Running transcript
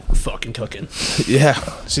fucking cooking. Yeah.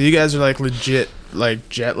 So you guys are like legit, like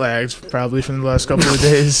jet lagged probably from the last couple of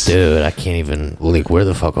days. Dude, I can't even, like, where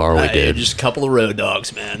the fuck are we, dude? Just a couple of road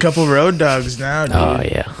dogs, man. Couple road dogs now, dude. Oh,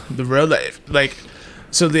 yeah. The road, like,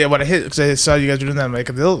 so when I hit, because I saw you guys were doing that, I'm like,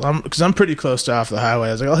 because I'm pretty close to off the highway.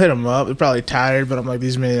 I was like, I'll hit them up. They're probably tired, but I'm like,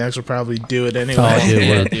 these maniacs will probably do it anyway.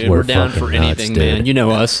 Oh, dude, We're down for anything, man. You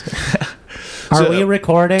know us. Are we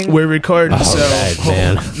recording? We're recording. Oh, so right,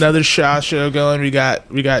 man. Another Shaw show going. We got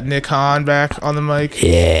Nick Hahn back on the mic.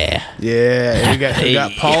 Yeah. Yeah. We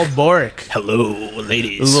got Paul Borick. Hello,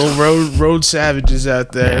 ladies. The little road savages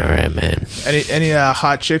out there. All right, man. Any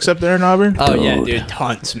hot chicks up there in Auburn? Oh yeah, dude,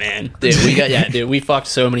 tons, man. Dude, we fucked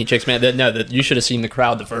so many chicks, man. You should have seen the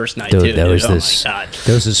crowd the first night, Dude, too. there was Oh this, my God.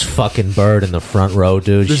 there was this fucking bird in the front row,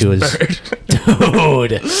 dude. This She was,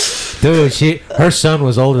 dude, her son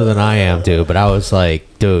was older than I am, dude. But I was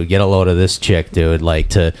like, dude, get a load of this chick, dude. Like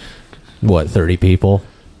to, what, 30 people?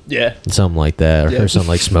 Yeah. Something like that. Or her son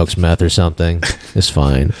like smokes meth or something. It's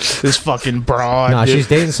fine. This fucking broad. Nah, dude. she's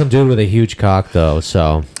dating some dude with a huge cock though.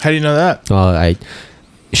 So How do you know that?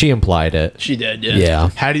 she implied it. She did, yeah. Yeah.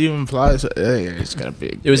 How do you imply? It's got a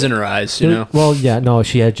big. It was in her eyes, you know. Well, yeah, no,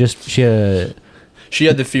 she had the She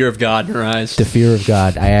had the fear of God in her eyes. fear of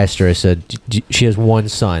God. I asked her. I said she has one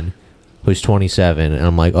son, who's 27, and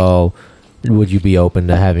I'm like, oh, would you be open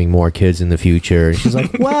to having more kids in the future? And she's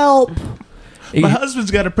like, well, My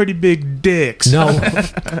husband's got a pretty big dick. So.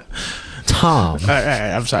 no, Tom. All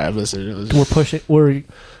right, I'm sorry. I'm listening.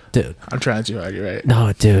 Dude. I'm trying too hard. You're right.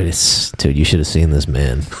 No, dude, you should have seen this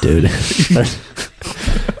man, dude.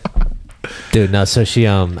 Dude, no, so she,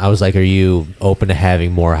 I was like, are you open to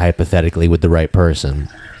having more hypothetically with the right person?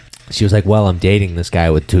 She was like, well, I'm dating this guy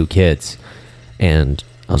with 2 kids. And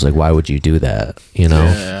I was like, why would you do that? You know?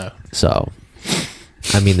 Yeah. So,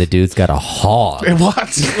 I mean, the dude's got a hog.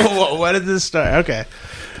 What? What did this start? Okay.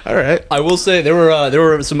 All right. I will say there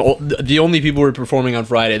were some. The only people who were performing on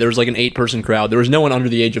Friday. There was like an 8-person crowd. There was no one under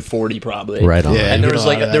the age of 40, probably. Right on. Yeah. And there was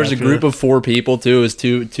a a group of 4 people too. It was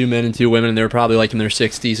two men and 2 women, and they were probably like in their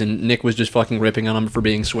 60s. And Nick was just fucking ripping on them for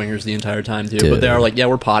being swingers the entire time too. Dude. But they were like, yeah,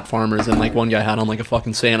 we're pot farmers, and like one guy had on like a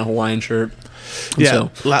fucking Santa Hawaiian shirt. And Yeah.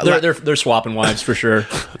 so they're swapping wives for sure.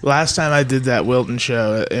 Last time I did that Wilton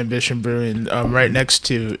show at Ambition Brewing, right next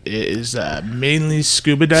to is mainly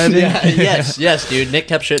scuba diving. Yeah, yes, dude. Nick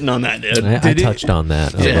kept shitting on that, dude. I touched on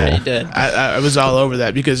that. Yeah, he did. I was all over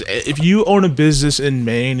that because if you own a business in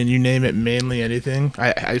Maine and you name it mainly anything,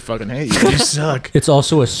 I fucking hate you. You suck. It's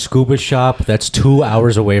also a scuba shop that's 2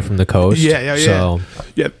 hours away from the coast. Yeah. So,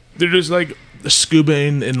 Yeah, they're just like scuba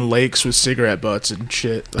in lakes with cigarette butts and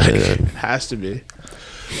shit. Like, it has to be.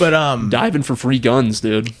 But Diving for free guns,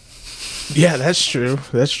 dude. yeah, that's true.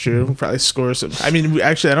 Probably score some. I mean,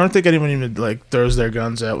 I don't think anyone even like throws their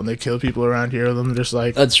guns out when they kill people around here. Them just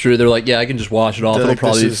like That's true. They're like, yeah, I can just wash it off. They're It'll like,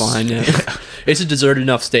 probably be this fine. Yeah. It's a deserted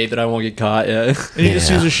enough state that I won't get caught. Yeah. and you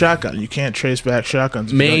just use a shotgun. You can't trace back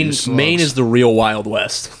shotguns. Maine is the real Wild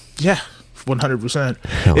West. yeah. 100%.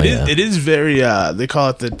 yeah. It is very. They call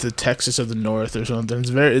it the Texas of the North or something.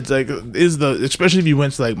 Especially if you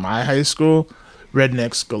went to like my high school,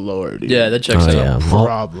 rednecks galore. Dude. Yeah, that checks out. yeah.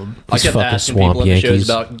 Problem. I These kept fucking asking swamp people in the shows Yankees.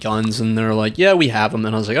 about guns, and they're like, "Yeah, we have them."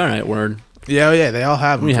 And I was like, "All right, word." Yeah, they all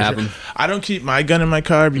have them. We for have sure. 'em. I don't keep my gun in my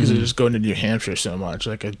car because I just go into New Hampshire so much.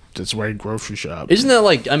 Like that's where I grocery shop. Isn't that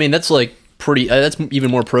like? I mean, that's like pretty. That's even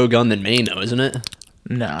more pro gun than Maine, though, isn't it?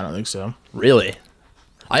 No, I don't think so. Really?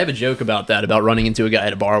 I have a joke about that, about running into a guy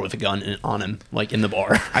at a bar with a gun on him, like in the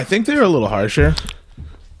bar. I think they're a little harsher.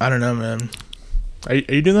 I don't know, man. Are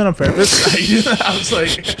you doing that on purpose? Are you doing that? I was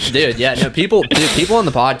like, Dude, yeah, no, people on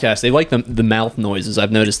the podcast, they like the mouth noises.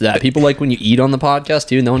 I've noticed that. People like when you eat on the podcast,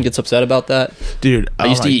 too. No one gets upset about that. dude, I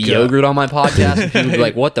used to eat yogurt on my podcast, and people would be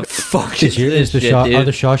like, what the fuck is this shit, Are dude?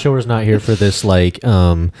 the Shaw Showers not here for this, like,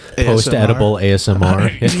 post-edible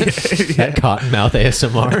ASMR? That cottonmouth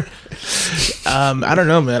ASMR? I don't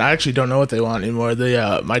know, man. I actually don't know what they want anymore. My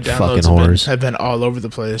Fucking downloads whores. have been all over the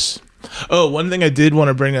place. Oh, one thing I did want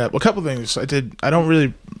to bring up. A couple things. I don't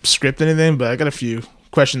really script anything, but I got a few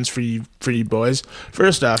questions for you boys.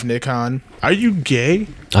 First off, Nick Hahn, are you gay?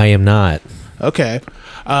 I am not. Okay.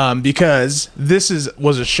 Because this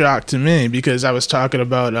was a shock to me because I was talking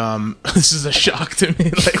about this is a shock to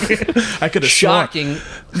me. Like I could have Shocking.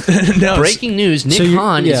 no, Breaking news, Nick you're-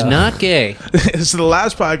 Hahn is yeah. not gay. So the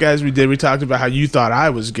last podcast we did, we talked about how you thought I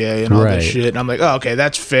was gay and all Right. this shit, and I'm like, oh, okay,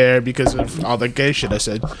 that's fair because of all the gay shit I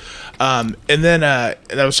said. And then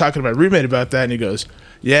and I was talking to my roommate about that, and he goes,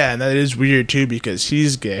 yeah, and that is weird too because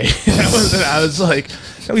he's gay. I was like,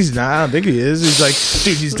 No, he's not. I don't think he is. He's like,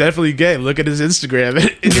 dude, he's definitely gay. Look at his Instagram.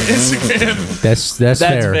 In your Instagram, That's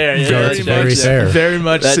fair. Yeah, That's very fair. very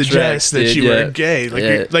much That suggests tracks, that dude, you yeah. were gay. Like,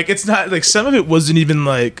 Yeah. like it's not like some of it wasn't even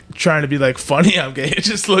like trying to be like funny. I'm gay. It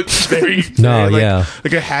just looked very, No, very, yeah.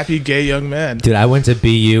 like a happy gay young man. Dude, I went to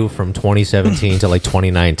BU from 2017 to like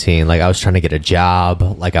 2019. Like I was trying to get a job.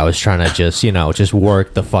 Like I was trying to just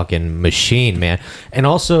work the fucking machine, man. And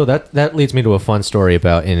also that leads me to a fun story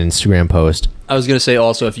about an Instagram post. I was gonna say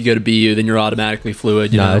also, if you go to BU, then you're automatically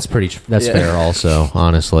fluid. You No, know? that's Yeah. fair. Also,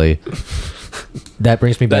 honestly, that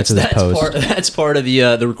brings me back to this post. That's part of the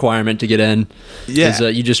requirement to get in. Yeah.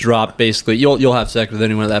 Is, you just drop basically. You'll have sex with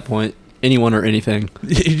anyone at that point, anyone or anything.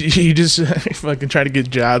 You just fucking try to get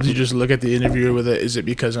jobs. You just look at the interviewer with it. Is it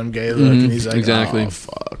because I'm gay? Look, and he's like, exactly. Oh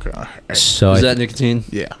fuck. All right. So Is that nicotine?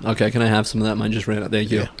 Yeah. Okay, can I have some of that? Mine just ran out. Thank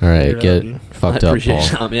you. Yeah. all right, Get get it out, fucked I up,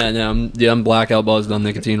 appreciate Paul. it. Yeah, no, I'm blackout buzzed on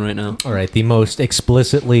nicotine right now. All right, the most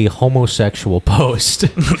explicitly homosexual post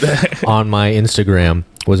on my Instagram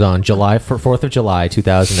was on 4th of July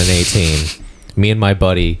 2018. Me and my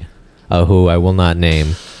buddy, who I will not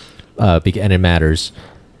name, and it matters.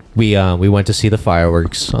 We went to see the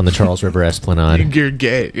fireworks on the Charles River Esplanade. You're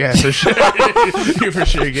gay. Yeah, for sure. You're for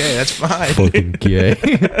sure gay. That's fine. Fucking gay.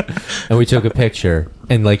 And we took a picture,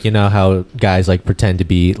 and like how guys like pretend to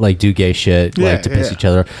be like do gay shit, Yeah, like to piss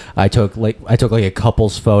yeah. I took like a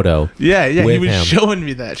couple's photo. Yeah, yeah. He with was him. showing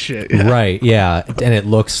me that shit. Yeah. Right, yeah. And it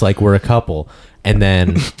looks like we're a couple. And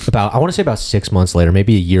then I want to say about 6 months later,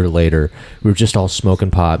 maybe a year later, we were just all smoking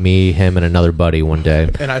pot, me, him, and another buddy one day.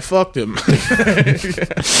 And I fucked him.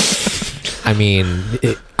 I mean,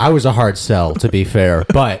 I was a hard sell, to be fair.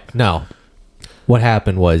 But no, what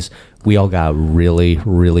happened was we all got really,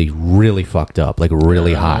 really, really fucked up, like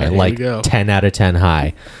really high, here we like go. 10 out of 10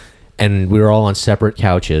 high. And we were all on separate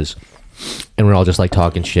couches, and we are all just like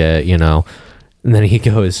talking shit, And then he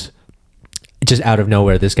goes, just out of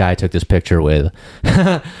nowhere, this guy I took this picture with,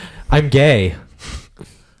 I'm gay.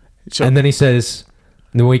 So- And then he says,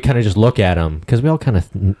 and then we kind of just look at him because we all kind of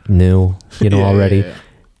knew, Yeah, already. yeah, yeah.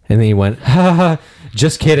 And then he went, ha, ha, ha,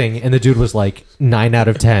 just kidding. And the dude was like 9 out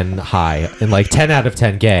of 10 high and like 10 out of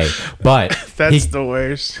 10 gay. But That's the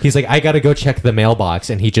worst. he's like, I got to go check the mailbox.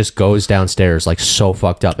 And he just goes downstairs like so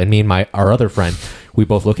fucked up. And me and our other friend, we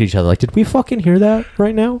both look at each other like, did we fucking hear that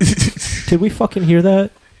right now? Did we fucking hear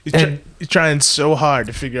that? You're trying so hard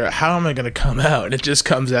to figure out how am I going to come out, and it just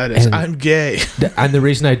comes out as And- I'm gay. And the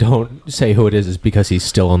reason I don't say who it is because he's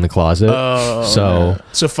still in the closet. Oh, So- man.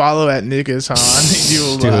 So follow at Nick Hahn.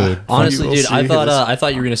 You'll, Dude. Honestly, you will dude, see I this.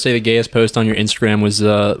 thought you were gonna say the gayest post on your Instagram was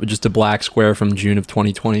just a black square from June of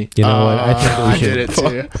 2020. You know what? I think I we should. did it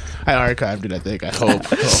too. I archived it. I think. I hope.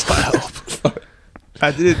 I hope. I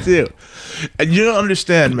did it too. And you don't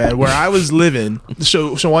understand, man. Where I was living,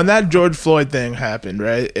 so when that George Floyd thing happened,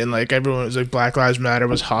 right, and like everyone was like, Black Lives Matter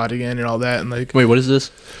was hot again and all that, and like, Wait, what is this?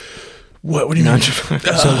 what do you mean?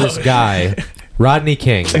 So this guy, Rodney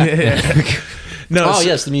King. No. Oh so,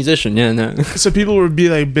 yes, the musician. Yeah, no. so people would be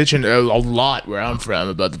like bitching a lot where I'm from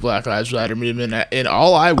about the Black Lives Matter movement, and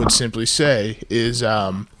all I would simply say is,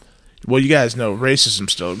 well, you guys know racism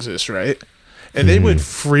still exists, right? And they would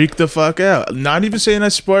freak the fuck out. Not even saying I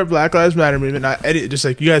support Black Lives Matter movement, not any, just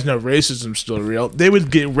like, you guys know racism's still real. They would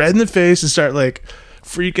get red in the face and start like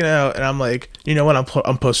freaking out, and I'm like, you know what?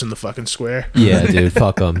 I'm posting the fucking square. Yeah, dude,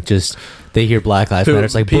 fuck them. Just they hear Black Lives Matter.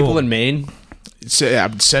 It's like people boom. in Maine. So, yeah,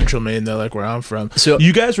 Central Maine, though, like where I'm from. So-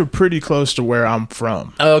 you guys were pretty close to where I'm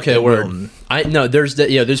from. Oh, okay, In word. Wilton.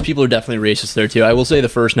 There's people who are definitely racist there too. I will say the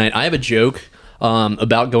first night I have a joke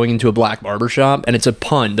about going into a black barbershop, and it's a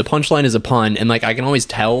pun. The punchline is a pun, and like I can always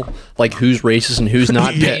tell like who's racist and who's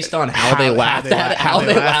not Yeah. based on how they laugh at it. How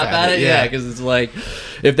they laugh at it. Yeah, because it's like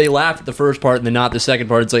if they laugh at the first part and then not the second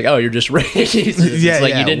part, it's like, oh, you're just racist. It's Yeah,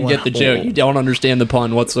 like yeah, you didn't get the joke. You don't understand the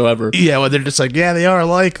pun whatsoever. Yeah, well, they're just like, yeah, they are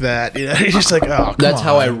like that. You know, you're just like, oh, come That's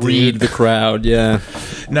how I on, read dude. the crowd. Yeah,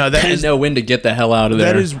 No, that I is know when to get the hell out of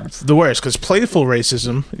there. that is the worst, because playful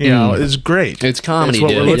racism, you know, is great. It's comedy, It's what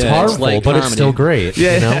dude. we're It's Yeah, harmful, like but it's comedy. still great.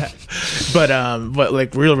 Yeah, you know? but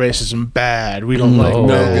like real racism, bad. We don't like No.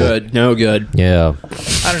 No that. good. No good. Yeah.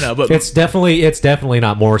 I don't know, but It's definitely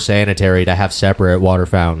not more sanitary to have separate water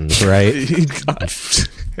fountains, right?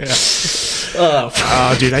 yeah.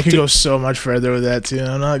 Oh, dude, I could go so much further with that too.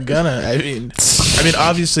 I'm not gonna. I mean,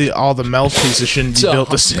 obviously, all the mouthpieces shouldn't be So- built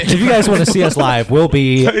the If same. you guys want to see us live, we'll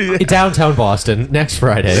be in downtown Boston next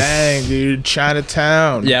Friday. Dang, dude,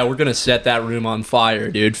 Chinatown. Yeah, we're gonna set that room on fire,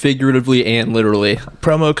 dude. Figuratively and literally.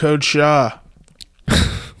 Promo code Shaw.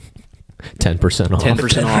 10% off.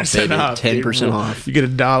 10% off, 10% baby. off, 10% baby. off. You get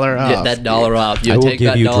 $1 off. Get that $1 off. You I will take give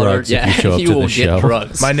that you $1. drugs if you show up you to will the get show.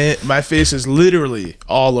 drugs. My face is literally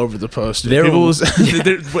all over the poster.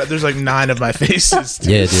 There's like 9 of my faces.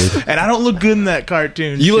 Dude. Yeah, dude. And I don't look good in that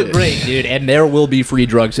cartoon. You shit. look great, dude, and there will be free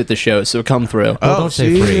drugs at the show, so come through. Well, don't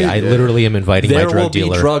say see? free. I literally am inviting There my will drug be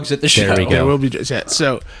dealer. drugs at the show. There we There go. will be. Yeah,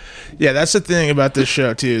 so, yeah, that's the thing about this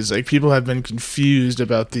show too. Is like people have been confused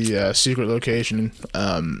about the secret location,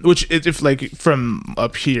 which if like from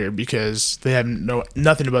up here because they have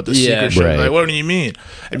nothing about the Yeah, secret show. right. Like, what do you mean?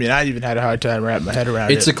 I mean, I even had a hard time wrapping my head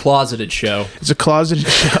around It's it. a closeted show. It's a closeted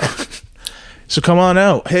show. So come on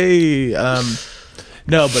out. Hey,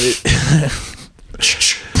 no, but it.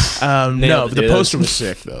 No, Nailed but it, the dude. poster was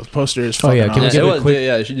sick though. The poster is fucking yeah, can we awesome. give it a was, quick-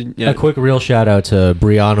 yeah, she did, yeah. A quick real shout out to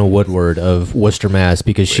Brianna Woodward of Worcester, Mass,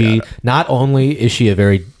 because she not only is she a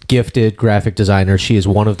very gifted graphic designer, she is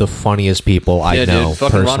one of the funniest people I Yeah, know dude,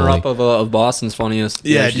 fucking personally. runner-up of Boston's funniest.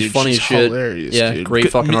 Yeah, she's dude, funny she's as shit. hilarious, Yeah, dude.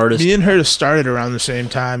 great fucking artist. Me and her started around the same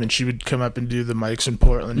time, and she would come up and do the mics in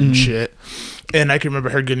Portland and shit. And I can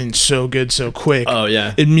remember her getting so good so quick. Oh,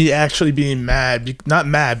 yeah. And me actually being mad, not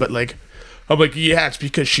mad, but like, I'm like, yeah, it's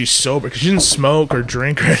because she's sober, because she didn't smoke or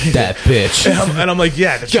drink or anything. That bitch. And I'm like,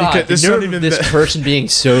 yeah, that's God, because the it's nerve not of even this that. person being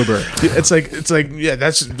sober. It's like, yeah,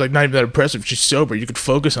 that's like not even that impressive. She's sober. You could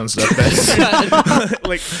focus on stuff better.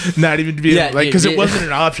 Like, not even to be Yeah, like, because yeah. it wasn't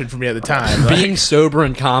an option for me at the time. Like, Being sober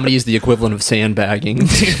in comedy is the equivalent of sandbagging.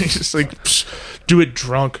 it's just like, psh, do it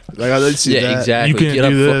drunk. Like, let's see Yeah, that. exactly. You can't Get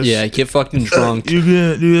do this. Yeah, get fucking drunk. You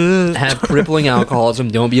can't do this. Have crippling alcoholism.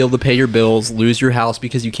 Don't be able to pay your bills. Lose your house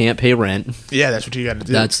because you can't pay rent. Yeah, that's what you got to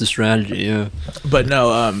do. That's the strategy. Yeah. But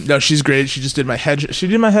no, she's great. She just did my head. She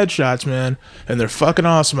did my headshots, man, and they're fucking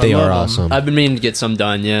awesome. They I love are them. awesome. I've been meaning to get some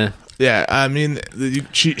done. Yeah. Yeah, I mean,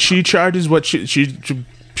 she charges what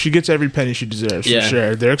she gets every penny she deserves Yeah. for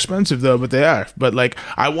sure. They're expensive though, but they are. But like,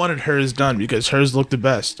 I wanted hers done because hers look the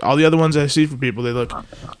best. All the other ones I see for people, they look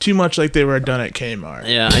too much like they were done at Kmart.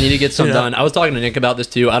 Yeah, I need to get some Yeah. done. I was talking to Nick about this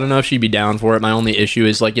too. I don't know if she'd be down for it. My only issue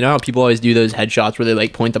is like, you know how people always do those headshots where they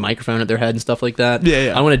like point the microphone at their head and stuff like that? Yeah,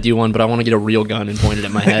 yeah. I want to do one, but I want to get a real gun and point it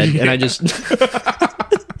at my head. And I just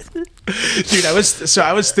Dude, I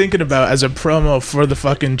was thinking about as a promo for the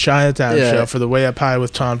fucking Chinatown Yeah. show for the Way Up High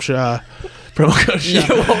with Tom Shaw. Promo code Yeah,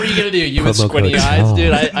 Shaw. what were you gonna do? You with Promo squinty code eyes, Shaw.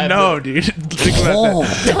 dude? I No, dude. Think about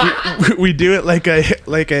that. We do it like a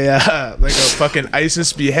fucking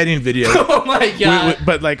ISIS beheading video. Oh my god!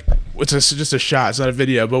 But like it's just a shot. It's not a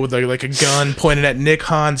video, but with like a gun pointed at Nick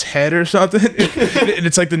Hahn's head or something. And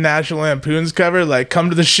it's like the National Lampoon's cover, like "Come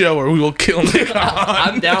to the show or we will kill Nick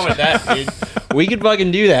Hahn." I'm down with that, dude. We could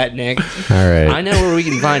fucking do that, Nick. All right. I know where we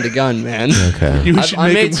can find a gun, man. Okay. We I should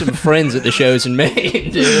make made him- some friends at the shows in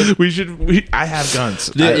Maine, dude. I have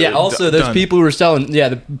guns. Yeah, also those done. people who are selling,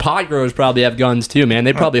 the pot growers probably have guns too, man.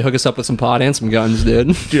 They probably hook us up with some pot and some guns,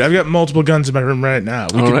 dude. Dude, I've got multiple guns in my room right now.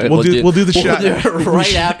 All right, We'll do the shot. do it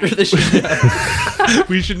right after the show.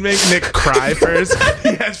 We should make Nick cry first.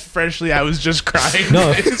 Yes, freshly, I was just crying.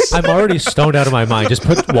 No, I'm already stoned out of my mind. Just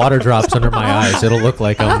put water drops under my eyes. It'll look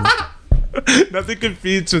like I'm. Nothing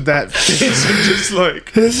competes with that face. I'm just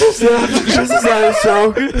like, This is not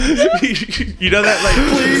so good. you know that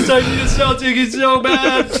like, Please, I need a cell ticket so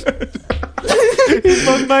bad.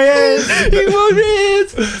 Fuck my head. He won't hit.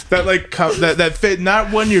 that like that face.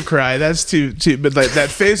 Not when you cry. That's too. But like that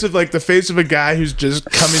face of like the face of a guy who's just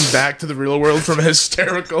coming back to the real world from a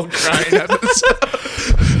hysterical crying episode.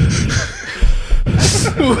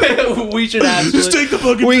 We should actually. Just take the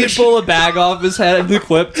fucking. We fish. can pull a bag off his head in the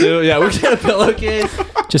clip too. Yeah, we get a pillowcase.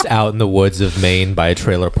 Just out in the woods of Maine by a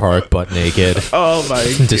trailer park, butt naked. Oh my!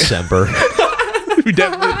 In December. You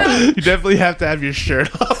definitely have to have your shirt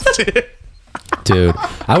off, dude. Dude,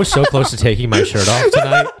 I was so close to taking my shirt off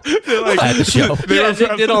tonight at the show. Yeah,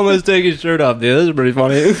 Nick did almost take his shirt off, dude. This is pretty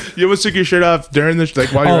funny. You almost took your shirt off during the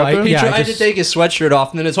while you were Oh, up there. He Yeah, I tried to just- take his sweatshirt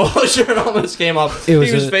off, and then his whole shirt almost came off. It was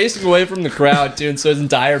He was a- facing away from the crowd, too, and so his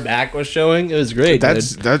entire back was showing. It was great,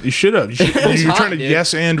 That's dude. that you should have. was You're hot, trying to dude.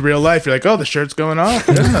 yes and real life. You're like, oh, the shirt's going off.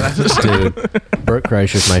 Yeah, that's Dude, Burt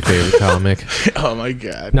Kreischer's my favorite comic. oh my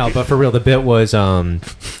god. No, but for real, the bit was I'm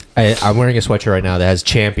wearing a sweatshirt right now that has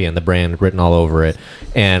Champion, the brand, written all over it.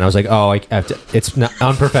 And I was like, oh, I have to, it's not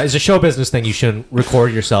unprofessional. It's a show business thing. You shouldn't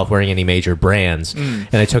record yourself wearing any major brands.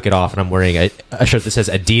 And I took it off, and I'm wearing a shirt that says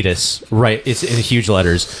Adidas. Right, it's in huge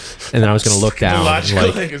letters. And then I was going to look The down. logical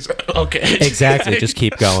Like, thing is okay. exactly, just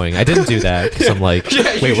keep going. I didn't do that because I'm like, Yeah,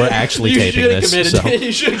 you wait, we're should- actually you taping should've this. Committed, So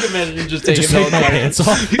You should have committed and just taken just take my it pants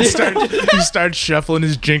off. He starts shuffling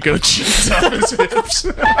his Jinko jeans off his hips.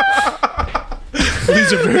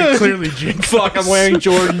 These are very clearly Jinkos. Fuck, I'm wearing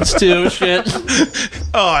Jordans too. Shit.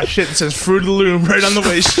 Oh shit! It says Fruit of the Loom right on the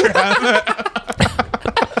waist strap.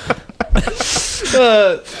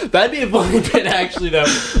 That'd be a funny bit, actually, though.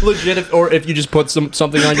 Legit, if you just put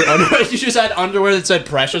something on your underwear, you just had underwear that said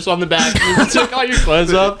 "Precious" on the back, and you took all your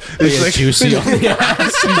clothes up. It's like juicy on the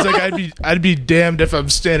ass. He's like, I'd be damned if I'm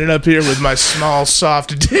standing up here with my small,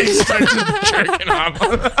 soft dick starting jerking off.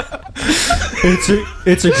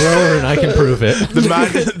 It's a grower, and I can prove it.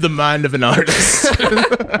 The mind of an artist.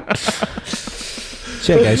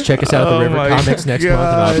 So yeah, guys, check us out at the River my Comics next God.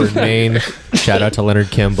 month in Auburn, Maine. Shout out to Leonard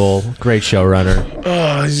Kimball, great showrunner.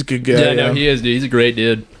 Oh, he's a good guy. Yeah, no, he is, dude. He's a great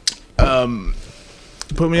dude.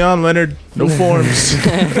 Put me on, Leonard. No forms.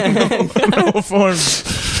 No forms.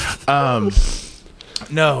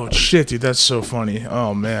 No shit, dude. That's so funny.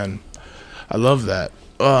 Oh man, I love that.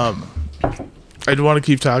 I do want to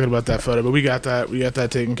keep talking about that photo, but we got that. We got that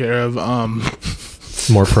taken care of.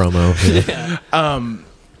 More promo. Yeah.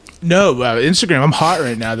 No, Instagram. I'm hot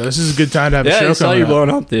right now, though. This is a good time to have a show Yeah, I saw coming you up.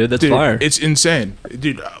 blowing up, dude. That's Dude, fire. it's insane,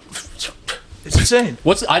 dude. It's insane.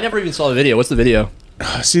 I never even saw the video. What's the video?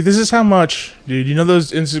 See, this is how much, dude. You know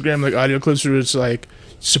those Instagram like audio clips where it's like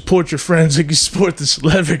support your friends like you support the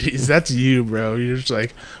celebrities. That's you, bro. You're just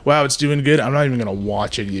like, wow, it's doing good. I'm not even gonna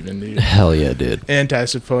watch it, even, dude. Hell yeah, dude.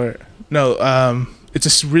 Anti-support. No,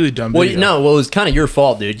 it's a really dumb Well, video. no, well, it was kind of your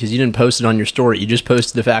fault, dude, because you didn't post it on your story. You just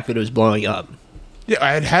posted the fact that it was blowing up. Yeah,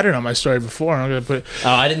 I had it on my story before. I'm gonna put it,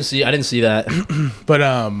 Oh, I didn't see that. but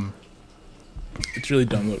it's really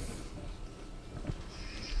dumb. Look.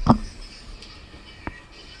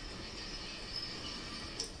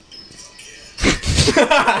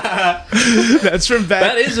 That's from back.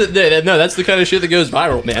 That is that's the kind of shit that goes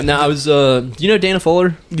viral, man. Now I was, do you know Dana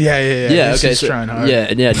Fuller? Yeah. He's trying hard.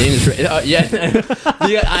 Yeah, Dana's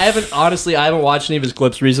yeah. I haven't watched any of his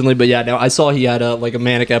clips recently, but yeah, no, I saw he had a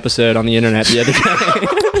manic episode on the internet the other day.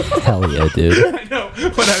 Hell yeah, dude. I know.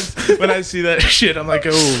 When I see that shit, I'm like,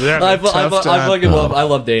 oh, they're having a tough time. I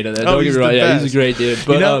love Dana. Then. Don't get he's me wrong. the Yeah, best. he's a great dude.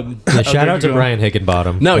 But Yeah, shout out to go. Brian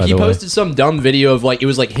Higginbottom. no, by he the way. posted some dumb video of it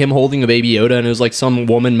was like him holding a baby Yoda, and it was like some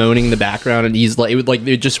woman moaning in the background, and he's like,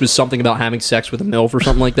 it just was something about having sex with a MILF or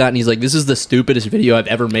something like that, and he's like, this is the stupidest video I've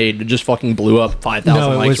ever made. It just fucking blew up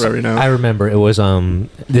 5,000 likes for every now. I remember it was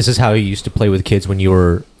this is how you used to play with kids when you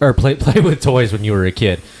were play with toys when you were a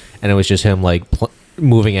kid, and it was just him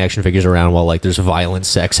moving action figures around while there's violent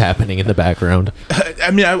sex happening in the background. I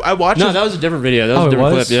mean, I watched. No, that was a different video. That was a it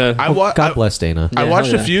different was? clip. Yeah. God bless Dana. I Yeah, watched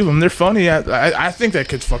hell a yeah. few of them. They're funny. I think that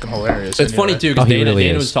kid's fucking hilarious. It's funny too because Oh, he Dana really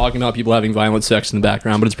is. was talking about people having violent sex in the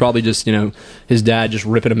background, but it's probably just his dad just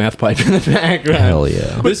ripping a meth pipe in the background. Hell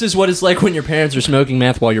yeah. This is what it's like when your parents are smoking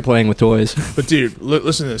meth while you're playing with toys. But dude,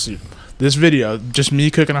 listen to this. Dude. This video, just me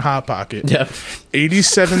cooking a hot pocket. Yeah.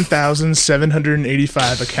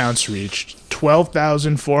 87,785 accounts reached,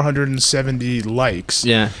 12,470 likes,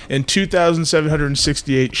 Yeah. and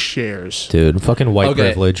 2,768 shares. Dude, fucking white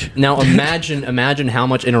privilege. Now imagine how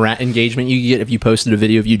much engagement you get if you posted a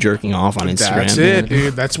video of you jerking off on Instagram. That's man. it,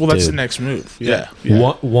 dude. That's the Dude. next move. Yeah.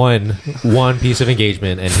 One piece of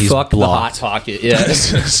engagement and he's Fuck blocked. the hot pocket. Yeah.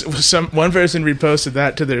 One person reposted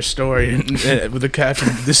that to their story and with the caption,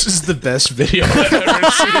 "This is the best video I've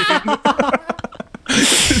ever seen."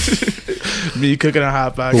 Me cooking a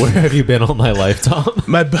hot pocket. Where have you been all my life, Tom?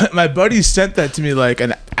 My buddy sent that to me like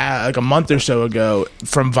a month or so ago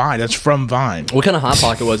from Vine. That's from Vine. What kind of hot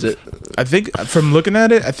pocket was it? I think from looking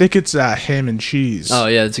at it, I think it's ham and cheese. Oh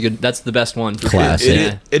yeah, that's the best one. Classic.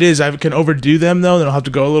 Yeah. It is. I can overdo them though. Then I'll have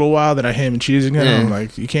to go a little while. Then I ham and cheese again. Yeah. I'm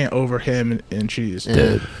like, you can't over ham and cheese.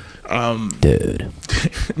 Dude. Dude.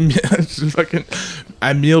 Fucking,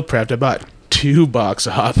 I meal prepped. I bought 2 boxes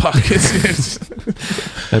of Hot Pockets.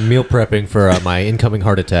 I'm meal prepping for my incoming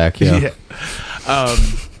heart attack. Yeah.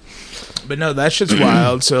 But no, that shit's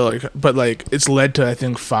wild. So it's led to I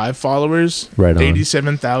think 5 followers. Right on.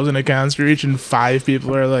 87,000 accounts reach, and 5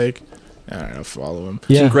 people are like, I don't know, follow him.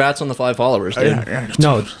 Yeah. Congrats on the 5 followers, dude. Yeah.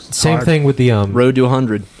 No, same Hard. thing with the Road to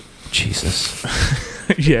 100. Jesus.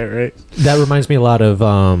 Yeah, right. That reminds me a lot of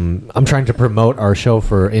I'm trying to promote our show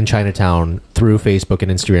for in Chinatown through Facebook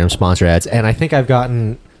and Instagram sponsor ads, and I think I've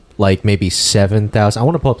gotten maybe 7,000. I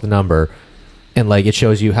want to pull up the number, and it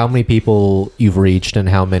shows you how many people you've reached and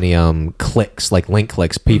how many clicks, link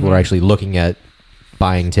clicks, people are actually looking at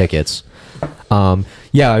buying tickets.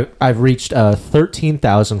 I've reached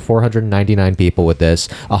 13,499 people with this.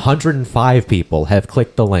 105 people have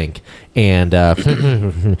clicked the link and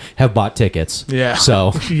have bought tickets. Yeah.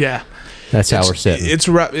 So Yeah. that's how we're sitting. It's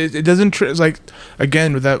rough. It doesn't. It's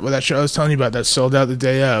again with that show I was telling you about that sold out the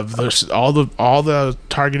day of. There's all the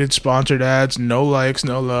targeted sponsored ads, no likes,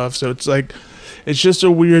 no love. So it's it's just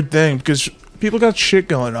a weird thing because people got shit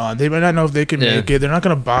going on. They might not know if they can make it. They're not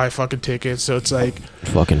gonna buy fucking tickets, so it's like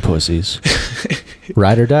fucking pussies.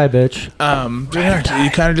 Ride or die, bitch.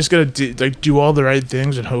 You kind of just gotta do all the right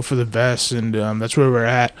things and hope for the best, and that's where we're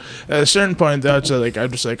at. At a certain point, though, it's like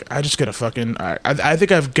I just gotta fucking. I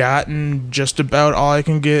think I've gotten just about all I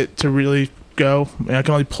can get to really go. I mean, I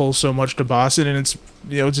can only pull so much to Boston, and it's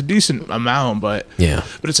it's a decent amount, but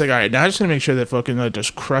it's like, all right, now I just gotta make sure that fucking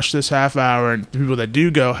just crush this half hour, and the people that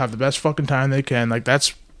do go have the best fucking time they can. Like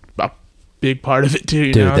that's a big part of it too,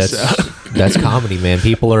 you know. That's comedy, man.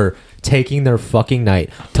 People are taking their fucking night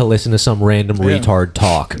to listen to some random retard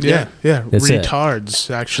talk. Yeah. That's Retards,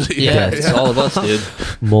 actually. Yeah, it's all of us, dude.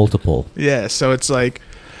 Multiple. Yeah, so it's like,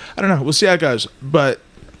 I don't know. We'll see how it goes, but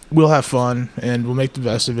we'll have fun and we'll make the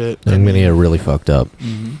best of it. I'm gonna get really fucked up.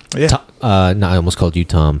 Mm-hmm. Yeah. No, I almost called you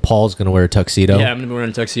Tom. Paul's gonna wear a tuxedo. Yeah, I'm gonna be wearing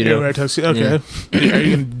a tuxedo. You're gonna wear a tuxedo? Okay. Yeah. Are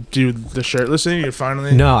you gonna do the shirtless thing? You're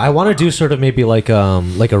finally. No, I want to do sort of maybe like a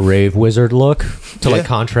rave wizard look to like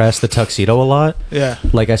contrast the tuxedo a lot. Yeah.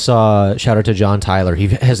 Like I saw, shout out to John Tyler. He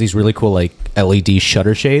has these really cool like LED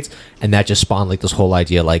shutter shades, and that just spawned like this whole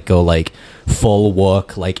idea, like go like full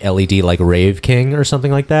wook, like LED, like rave king or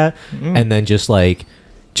something like that, and then just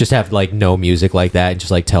have like no music like that and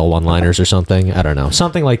just like tell one-liners or something. I don't know,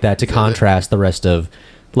 something like that to contrast the rest of,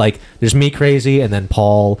 like, there's me crazy and then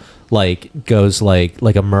Paul like goes like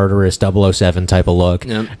a murderous 007 type of look,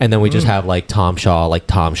 and then we just have like Tom Shaw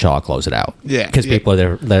close it out. Yeah, because people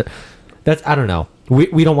are there. That's, I don't know.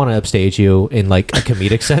 We don't want to upstage you in like a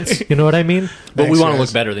comedic sense. You know what I mean? But we want to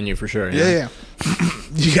look better than you for sure. Yeah.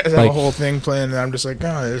 You guys have a whole thing planned, and I'm just like,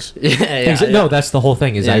 this. No, that's the whole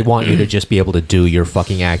thing. Is I want you to just be able to do your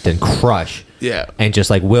fucking act and crush. Yeah. And just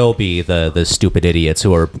like we'll be the stupid idiots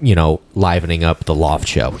who are livening up the loft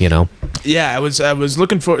show. Yeah, I was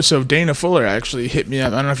looking for. So Dana Fuller actually hit me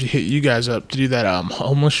up. I don't know if he hit you guys up to do that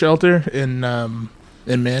homeless shelter in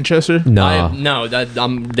Manchester.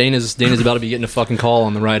 Dana's about to be getting a fucking call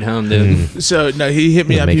on the ride home, dude. So no, he hit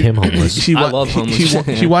me up. Make him homeless. I love homeless.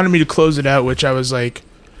 He wanted me to close it out, which I was like,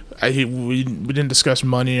 we didn't discuss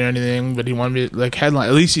money or anything, but he wanted me to like headline.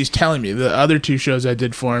 At least he's telling me. The other two shows I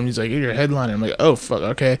did for him, he's like, you're a headliner. I'm like, oh fuck,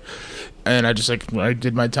 okay. And I just I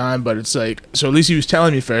did my time, but it's like, so at least he was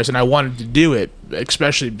telling me first, and I wanted to do it,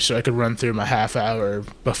 especially so I could run through my half hour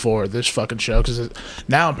before this fucking show, because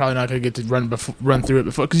now I'm probably not gonna get to run through it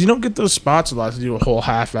before, because you don't get those spots a lot to do a whole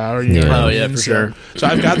half hour. You know? Oh yeah, for sure. So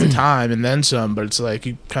I've got the time and then some, but it's like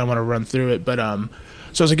you kind of want to run through it. But so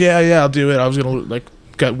I was like, yeah, I'll do it. I was gonna like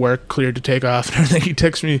got work cleared to take off and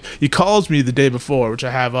everything. He calls me the day before, which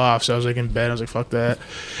I have off, so I was like in bed. I was like, fuck that.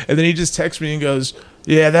 And then he just texts me and goes,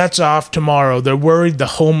 yeah, that's off tomorrow. They're worried the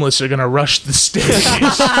homeless are gonna rush the stage.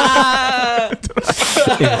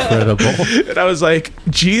 Incredible. And I was like,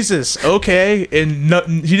 Jesus, okay. And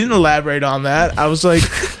he didn't elaborate on that. I was like,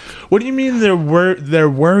 what do you mean they're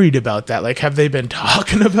worried about that? Like, have they been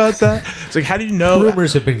talking about that? It's like, how do you know?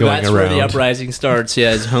 Rumors have been going That's around. Where the uprising starts.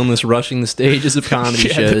 Yeah, is homeless rushing the stages of comedy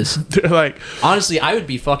shows. They're like, honestly, I would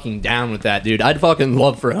be fucking down with that, dude. I'd fucking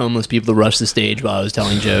love for homeless people to rush the stage while I was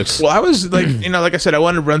telling jokes. Well, I was like, like I said, I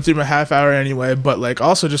wanted to run through my half hour anyway, but like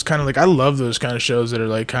also just kind of like, I love those kind of shows that are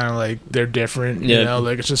like kind of like they're different. You know,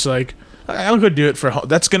 like it's just like, I'll go do it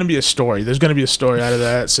that's going to be a story. There's going to be a story out of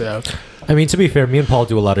that. So, I mean, to be fair, me and Paul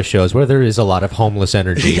do a lot of shows where there is a lot of homeless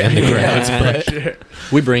energy in the crowds. But sure.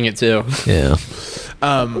 We bring it too. Yeah.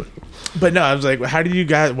 But no, I was like, how do you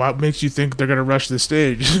guys, what makes you think they're going to rush the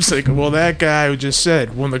stage? It's like, well, that guy who just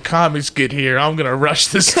said, when the comics get here, I'm going to rush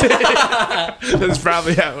the stage. That's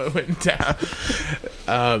probably how it went down.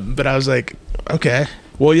 But I was like, okay,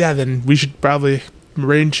 well, yeah, then we should probably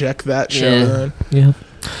rain check that show then. Yeah.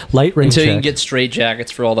 Light rain Until check. you can get straight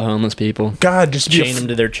jackets for all the homeless people. God, just chain them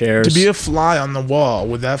to their chairs. To be a fly on the wall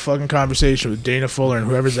with that fucking conversation with Dana Fuller and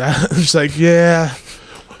whoever's that. It's like, yeah,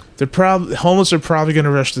 they're probably homeless are probably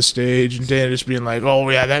gonna rush the stage, and Dana just being like, oh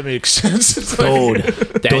yeah, that makes sense. It's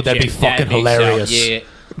like, Dude, that'd be fucking hilarious. Yeah.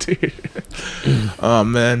 Dude. Oh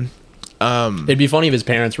man. It'd be funny if his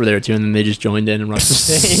parents were there too, and then they just joined in and rushed the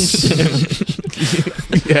stage.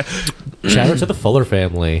 Yeah. Shout out to the Fuller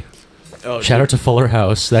family. Oh, shout out to Fuller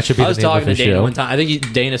House. That should be the name of the show. I was talking to Dana one time. I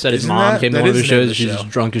think Dana said his mom came to one of his shows and she's just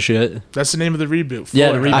drunk as shit. That's the name of the reboot.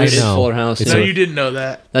 Yeah, the reboot is know. Fuller House. No, you didn't know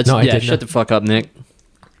that. Shut the fuck up, Nick.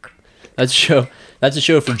 That's a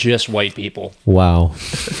show for just white people. Wow.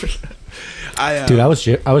 Dude, I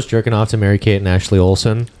was jerking off to Mary Kate and Ashley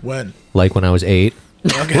Olsen. When? Like when I was 8.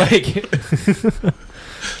 Okay.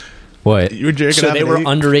 What? You were jerking so off. They were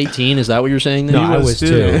under 18. Is that what you're saying? Then? No, I was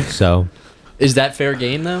too. So. Is that fair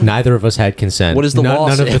game though? Neither of us had consent. What is the law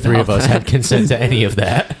None of say the three of about us had consent to any of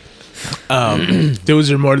that. Was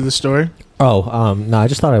there more to the story? Oh, no, I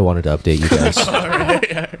just thought I wanted to update you guys. All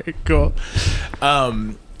right, cool.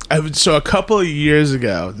 So a couple of years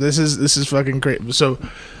ago, this is fucking great. So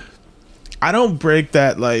I don't break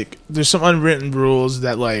that. Like, there's some unwritten rules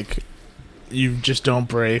that like you just don't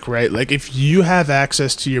break, right? Like, if you have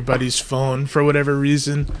access to your buddy's phone for whatever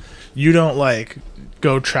reason, you don't like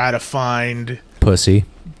go try to find Pussy.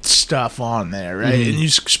 stuff on there, right? And you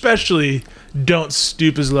especially don't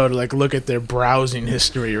stoop as low to like look at their browsing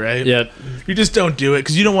history, right? Yep. You just don't do it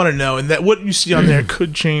because you don't want to know, and that what you see on there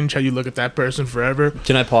could change how you look at that person forever.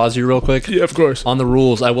 Can I pause you real quick? Yeah, of course. On the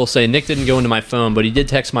rules, I will say Nick didn't go into my phone, but he did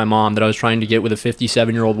text my mom that I was trying to get with a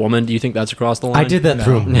 57-year-old woman. Do you think that's across the line? I did that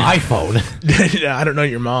through my phone. Yeah, I don't know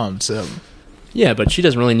your mom, so Yeah, but she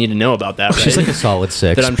doesn't really need to know about that, right? She's like a solid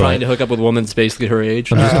 6. that I'm trying to hook up with a woman that's basically her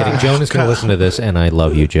age. I'm just kidding. Joan is going to listen to this, and I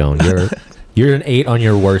love you, Joan. You're an 8 on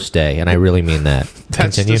your worst day, and I really mean that.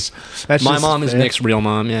 Continue. That's My just mom is fair. Nick's real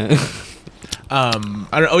mom, yeah. I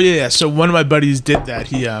don't. Oh yeah. So one of my buddies did that.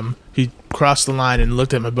 He crossed the line and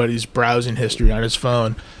looked at my buddy's browsing history on his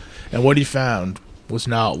phone, and what he found was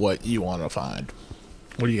not what you want to find.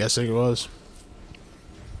 What do you guys think it was?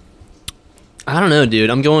 I don't know, dude.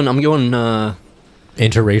 I'm going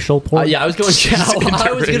Interracial porn? yeah, I was going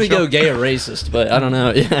I was going to go gay or racist, but I don't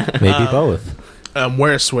know. Yeah. Maybe both.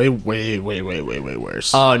 Worse. Way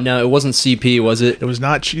worse. Oh, no, it wasn't CP, was it? It was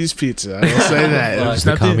not cheese pizza. I will say that. It was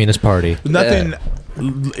The nothing, Communist Party. nothing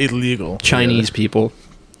illegal. Chinese people.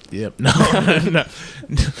 Yep. No. No.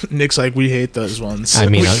 Nick's like, we hate those ones. I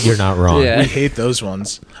mean, you're not wrong. Yeah. We hate those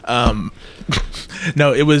ones.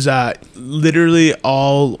 No, it was literally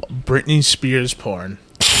all Britney Spears porn.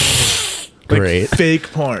 Like, Great.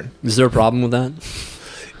 fake porn. Is there a problem with that?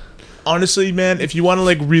 Honestly, man, if you want to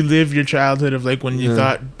like relive your childhood of like when you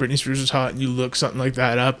thought Britney Spears was hot and you look something like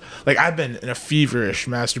that up, like I've been in a feverish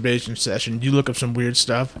masturbation session. You look up some weird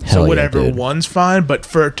stuff, Hell so yeah, whatever dude. one's fine. But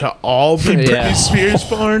for it to all be Yeah. Britney Spears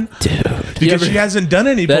porn, Dude. because she hasn't done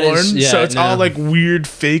any That porn, is- yeah, so it's no. all like weird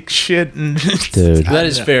fake shit and Dude. That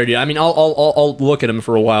is fair, dude. I mean, I'll look at him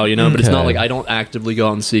for a while, you know, but it's not Okay. like I don't actively go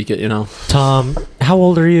out and seek it, you know. Tom, how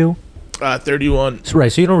old are you? 31.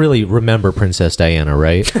 Right, so you don't really remember Princess Diana,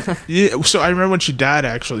 right? Yeah, so I remember when she died.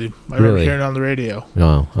 Actually, I remember Really? hearing it on the radio.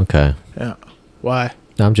 Oh, okay. Yeah, why?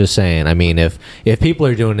 I'm just saying. I mean, if people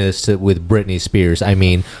are doing this with Britney Spears, I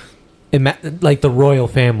mean, like the royal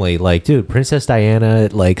family, like, dude, Princess Diana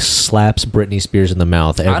like slaps Britney Spears in the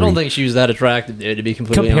mouth. I don't think she was that attractive, dude, to be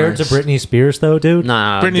completely compared honest. to Britney Spears, though, dude.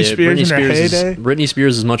 Nah, Britney dude, Spears in her heyday? Britney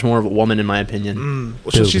Spears is much more of a woman, in my opinion.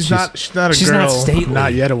 So Dude, she's not a she's girl, not stately.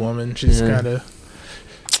 not yet a woman. She's Yeah. kind of.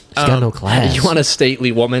 She's got no class. You want a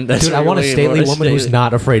stately woman? That's Dude, I want a really stately more woman who's stately.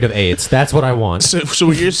 not afraid of AIDS. That's what I want. So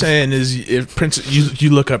what you're saying is, if you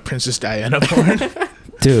look up Princess Diana porn,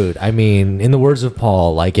 Dude, I mean, in the words of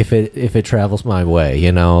Paul, like if it travels my way,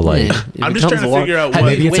 you know, like Yeah, it I'm just becomes trying to a lot- figure out Have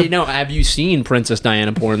what- you- Maybe it's wait, a- no. Have you seen Princess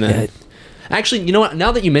Diana porn then? Yeah. Actually, you know what?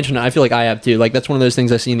 Now that you mention it, I feel like I have too. Like that's one of those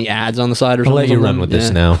things I see in the ads on the side or I'll something. let you run with this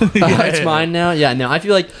Yeah. now. It's mine now. Yeah, no. I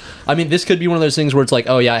feel like, I mean, this could be one of those things where it's like,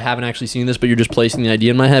 oh yeah, I haven't actually seen this, but you're just placing the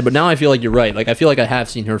idea in my head. But now I feel like you're right. Like I feel like I have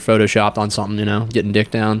seen her photoshopped on something, you know, getting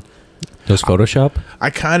dick down. Those Photoshop?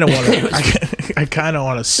 I kind of want to. I kind of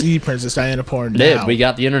want to see Princess Diana porn Dude, now. we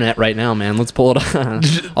got the internet right now, man. Let's pull it up.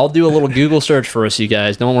 I'll do a little Google search for us, you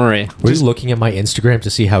guys. Don't worry. Were you looking at my Instagram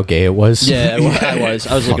to see how gay it was? Yeah, I was.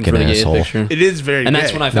 I was looking for Fucking the gay asshole. picture. It is very. And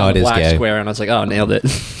that's gay. when I No, found it the is black gay. square, and I was like, oh, nailed it.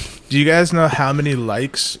 Do you guys know how many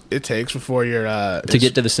likes it takes before your To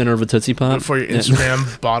get to the center of a Tootsie Pop? before your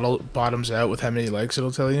Instagram bottoms out with how many likes it'll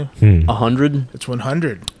tell you? 100? It's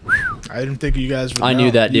 100. I didn't think you guys would. I know.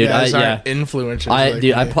 knew that, dude. You guys I- aren't influencers. I like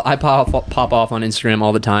dude, me. I pop off on Instagram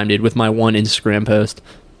all the time, dude, with my one Instagram post.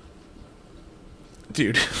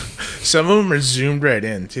 Dude, some of them are zoomed right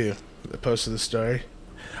in too. The post of the story.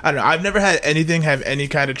 I don't know. I've never had anything have any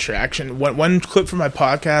kind of traction. One clip from my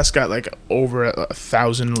podcast got like over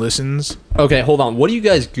 1,000 listens. Okay, hold on. What do you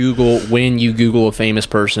guys Google when you Google a famous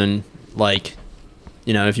person? Like,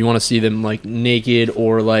 you know, if you want to see them like naked,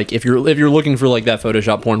 or like if you're looking for like that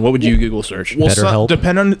Photoshop porn, what would you Google search? Well,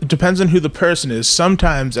 BetterHelp? Depends on who the person is.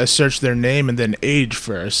 Sometimes I search their name and then age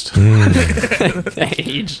first.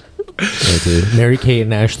 Age. Yeah, dude. Mary Kate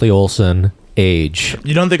and Ashley Olsen. age.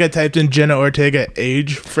 You don't think I typed in Jenna Ortega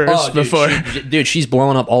age first before? Dude, she's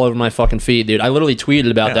blowing up all over my fucking feed, dude. I literally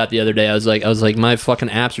tweeted about that the other day. I was like, my fucking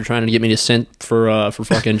apps are trying to get me to send for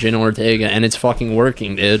fucking Jenna Ortega, and it's fucking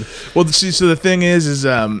working, dude. Well, see, so the thing is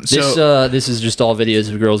this is just all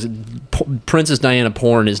videos of girls. Princess Diana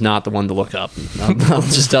porn is not the one to look up. I'll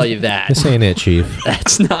just tell you that. This ain't it, Chief.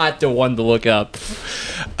 That's not the one to look up.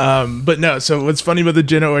 But no. So what's funny about the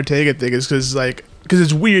Jenna Ortega thing is because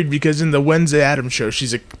it's weird because in the Wednesday Addams show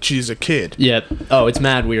she's a kid. Yeah. Oh, it's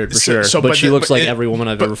mad weird for sure. But she looks like every woman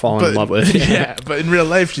I've ever fallen in love with. Yeah. But in real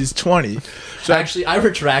life she's 20. So actually, I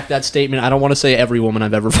retract that statement. I don't want to say every woman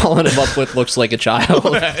I've ever fallen in love with looks like a child.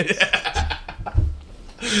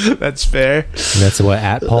 That's fair. That's what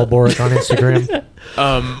at Paul Borick on Instagram.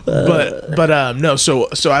 No.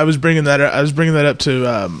 So I was bringing that up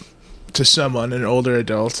to someone, an older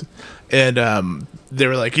adult, and they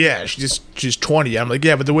were like, "Yeah, she's 20." I'm like,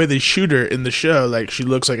 "Yeah, but the way they shoot her in the show, like she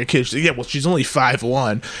looks like a kid." She's like, "Yeah, well, she's only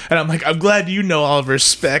 5'1", and I'm like, "I'm glad you know all of her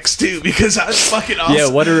specs too, because I was fucking awesome." Yeah,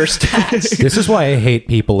 what are her stats? This is why I hate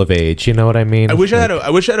people of age. You know what I mean? I wish I had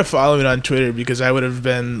a following on Twitter because I would have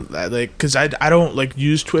been like, because I don't like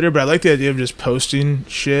use Twitter, but I like the idea of just posting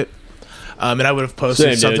shit. And I would have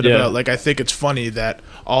posted something about, like, I think it's funny that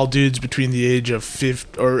all dudes between the age of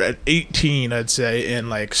 18, I'd say, and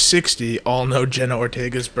like 60 all know Jenna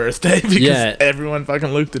Ortega's birthday because everyone fucking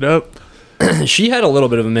looked it up. She had a little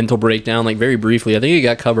bit of a mental breakdown, like very briefly. I think it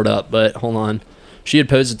got covered up, but hold on. She had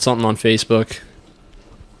posted something on Facebook.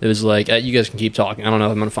 It was like, you guys can keep talking. I don't know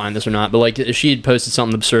if I'm going to find this or not. But like, if she had posted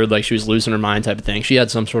something absurd, like she was losing her mind type of thing. She had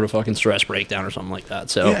some sort of fucking stress breakdown or something like that.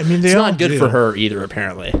 So yeah, I mean, it's not good for her either,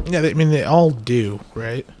 apparently. Yeah, they all do,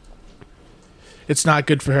 right? It's not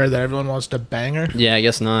good for her that everyone wants to bang her. Yeah, I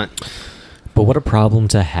guess not. But what a problem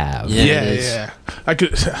to have. Yeah. I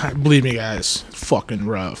could believe me, guys. Fucking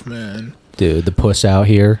rough, man. Dude, the puss out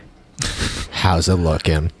here. How's it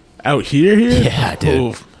looking? Out here? Yeah,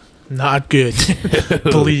 dude. Oh, not good.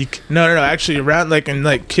 Bleak. No. Actually, around like in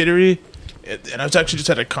like Kittery, and I was actually just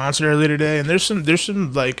at a concert earlier today, and there's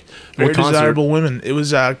some like very desirable women. It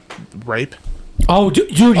was Ripe. Oh,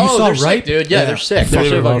 dude, you saw Ripe, Ripe, dude. Yeah, they're sick. They're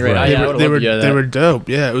so fucking great. They were dope.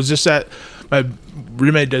 Yeah, it was just that my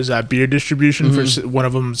roommate does beer distribution for one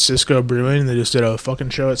of them, Cisco Brewing. And they just did a fucking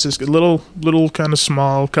show at Cisco. Little kind of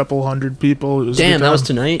small, couple hundred people. It was damn, that was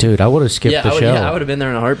tonight, dude. I would have skipped the show. Yeah, I would have been there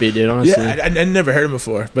in a heartbeat, dude. Honestly, yeah, I never heard them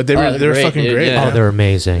before, but they were great, fucking dude. great. Yeah. Oh, they're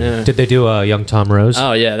amazing. Yeah. Did they do Young Tom Rose?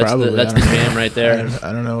 Oh yeah, that's the jam right there.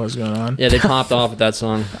 I don't know what's going on. Yeah, they popped off with that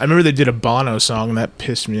song. I remember they did a Bono song, and that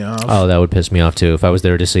pissed me off. Oh, that would piss me off too if I was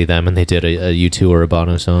there to see them and they did a U2 or a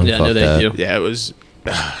Bono song. Yeah, Fuck no, they do. Yeah, it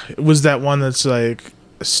was that one that's like,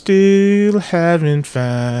 still haven't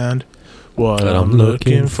found what I'm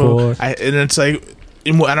looking for. And it's like,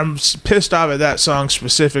 and I'm pissed off at that song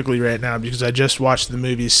specifically right now because I just watched the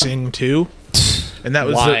movie Sing 2. And that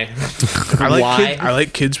was why? I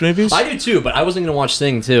like kids movies. I do too, but I wasn't gonna watch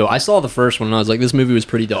Sing 2. I saw the first one and I was like, this movie was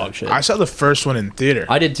pretty dog shit. I saw the first one in theater.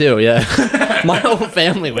 I did too, yeah. My whole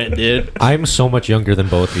family went, dude. I'm so much younger than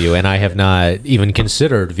both of you, and I have not even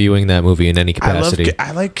considered viewing that movie in any capacity.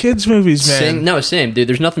 I like kids movies, man. Same, dude.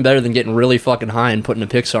 There's nothing better than getting really fucking high and putting a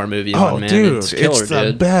Pixar movie on, man. Dude, it's killer, it's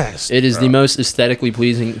the best. It is the most aesthetically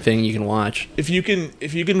pleasing thing you can watch. If you can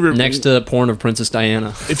next to porn of Princess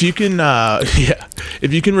Diana. If you can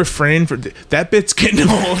if you can refrain from that bit's getting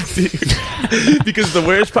old, dude. Because the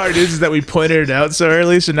worst part is that we pointed it out so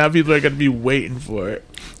early, so now people are gonna be waiting for it.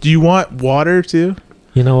 Do you want water too?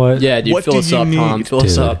 You know what? Yeah, dude. Fill us up, Tom. Fill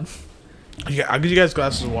us up. Yeah, I'll give you guys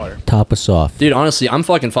glasses of water. Top us off, dude. Honestly, I'm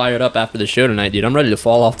fucking fired up after the show tonight, dude. I'm ready to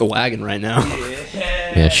fall off the wagon right now.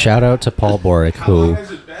 Yeah. Shout out to Paul Borick, How long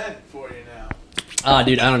has it been for you now?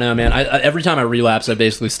 Dude, I don't know, man. I every time I relapse, I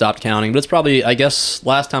basically stopped counting. But it's probably, I guess,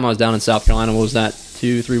 last time I was down in South Carolina, what was that?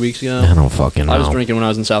 2-3 weeks ago? I don't fucking know. I was drinking when I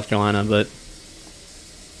was in South Carolina, but...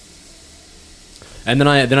 And then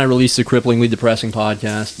I released a cripplingly depressing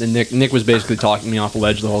podcast, and Nick was basically talking me off the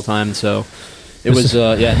ledge the whole time, so... It was,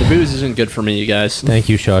 the booze isn't good for me, you guys. Thank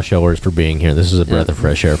you, Shaw Showers, for being here. This is a breath of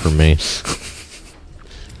fresh air for me.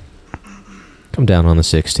 Come down on the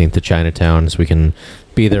 16th to Chinatown so we can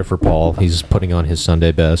be there for Paul. He's putting on his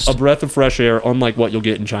Sunday best. A breath of fresh air, unlike what you'll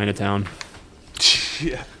get in Chinatown.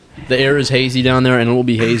 Yeah. The air is hazy down there, and it will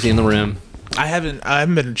be hazy in the rim. I haven't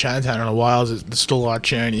been in Chinatown in a while. It's still a lot of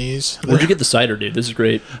Chinese. Where'd you get the cider, dude? This is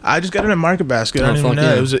great. I just got it in Market Basket. I don't even know.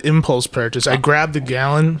 Yeah. It was an impulse purchase. I grabbed the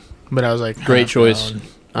gallon, but I was like, great choice.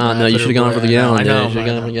 No, you should have gone for the gallon. I know. You should have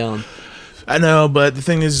gone for the gallon. I know, but the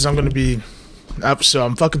thing is I'm going to be up, so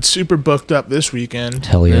I'm fucking super booked up this weekend.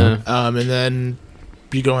 Hell yeah. And then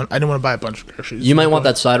be going. I didn't want to buy a bunch of groceries. You might want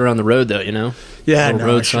that cider on the road, though. You know, Yeah, Little no,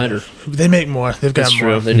 road I should. cider. They make more. They've got That's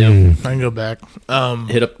more. true. They do. I can go back.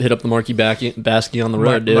 Hit up the Marky Baskey on the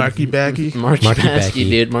road, dude. Marky Backy. Marky Marky Baskey, Backy.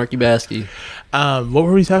 dude. Marky Baskey. What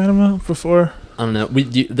were we talking about before? I don't know.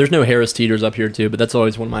 There's no Harris Teeters up here too, but that's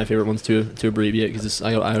always one of my favorite ones to abbreviate because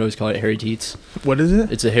I always call it Harry Teets. What is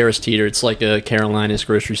it? It's a Harris Teeter. It's like a Carolinas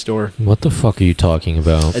grocery store. What the fuck are you talking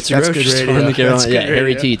about? It's a That's grocery good store radio. in the Carolinas. That's Yeah, good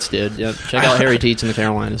Harry radio. Teets, dude. Yeah, check out Harry Teets in the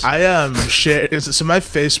Carolinas. I shared. So my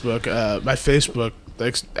Facebook,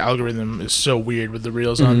 like algorithm is so weird with the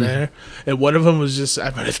reels on there, and one of them was just, I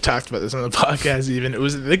might have talked about this on the podcast even. I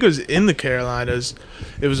think it was in the Carolinas.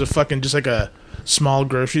 It was a fucking just like a small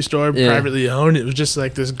grocery store, Yeah. privately owned. It was just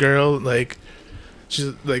like this girl, like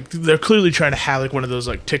she's like, they're clearly trying to have like one of those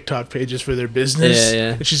like TikTok pages for their business. Yeah,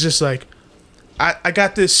 yeah. And she's just like, I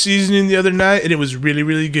got this seasoning the other night and it was really,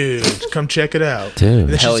 really good. Come check it out. Dude. And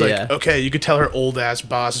then Hell she's yeah. like, okay, you could tell her old ass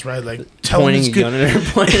boss is right, like tell Pointing him a gun at her.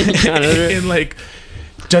 Pointing a gun at her. and like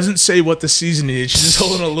doesn't say what the seasoning is. She's just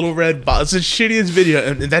holding a little red bottle. It's the shittiest video,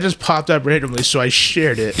 and that just popped up randomly, so I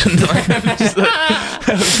shared it.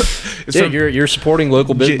 It's Dude, you're supporting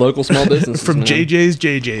local local small businesses from man.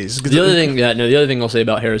 JJ's. The other thing, the other thing I'll say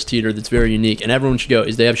about Harris Teeter that's very unique, and everyone should go,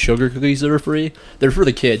 is they have sugar cookies that are free. They're for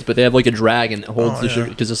the kids, but they have like a dragon that holds the sugar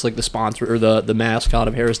because it's like the sponsor or the mascot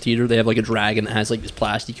of Harris Teeter. They have like a dragon that has like this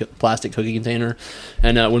plastic cookie container.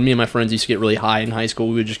 And when me and my friends used to get really high in high school,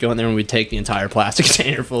 we would just go in there and we'd take the entire plastic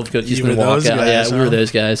container full of cookies You and were walk those out. guys, Yeah, we were huh?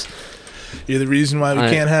 those guys. You're the reason why we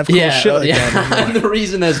can't have cool shit like that I'm anymore. the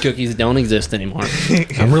reason those cookies don't exist anymore.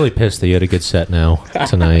 I'm really pissed that you had a good set now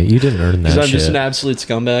tonight. You didn't earn that Because I'm shit. just an absolute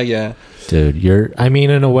scumbag. Yeah. Dude, I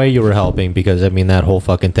mean, in a way you were helping because, I mean, that whole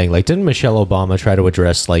fucking thing. Like, didn't Michelle Obama try to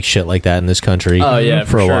address, like, shit like that in this country? Oh yeah,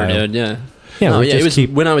 for a sure, while. dude. Yeah. Yeah, No, we yeah, it just was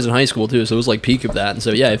keep- when I was in high school too, so it was like peak of that. And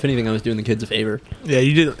so yeah, if anything, I was doing the kids a favor. Yeah,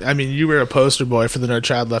 you did. I mean, you were a poster boy for the No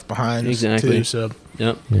Child Left Behind. Exactly. Too, so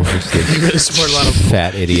Yep. Yeah, just you really support a lot of.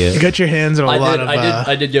 fat You idiot. got your hands on a lot of.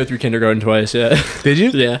 I did go through kindergarten twice. Yeah. Did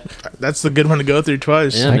you? Yeah. That's the good one to go through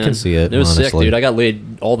twice. Yeah, I man. can see it, It was sick, honestly. dude. I got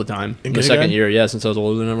laid all the time In in the kindergarten? second year. Yeah, since I was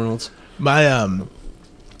older than everyone else.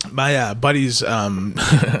 My buddy's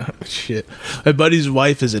shit. My buddy's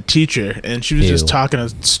wife is a teacher, and she was just Ew. talking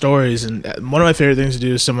us stories. And one of my favorite things to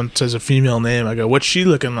do is someone says a female name. I go, "What's she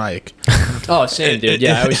looking like?" Oh, same, dude.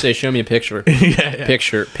 Yeah, I always say, show me a picture. yeah.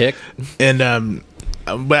 Pick. And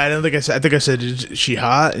but I don't think I said. I think I said, "Is she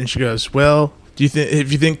hot?" And she goes, "Well, do you think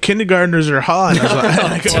if you think kindergartners are hot?"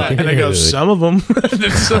 And I go, Dude. "Some of them."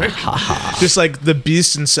 It's like, just like the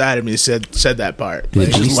beast inside of me said that part. The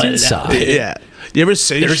Like, beast let it out. inside. yeah. You ever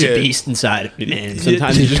say There's shit? a beast inside of me, man.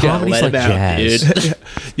 Sometimes you just gotta Comedy's let like it out, jazz. dude.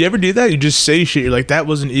 You ever do that? You just say shit. You're like, that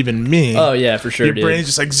wasn't even me. Oh yeah, for sure, Your dude. brain's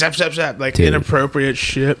just like zap, zap, zap, like Dude. inappropriate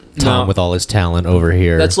shit. Tom No. with all his talent over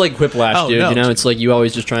here. That's like Quiplash, Oh, dude. no. You know, it's like you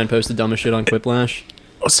always just try and post the dumbest shit on Quiplash.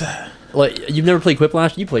 What's that? Like you've never played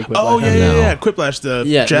Quiplash? You play Quiplash? Oh yeah, haven't you? yeah, No. yeah. Quiplash, the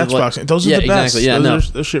Yeah, jazz like- boxing. Those are yeah, the best. exactly. Yeah,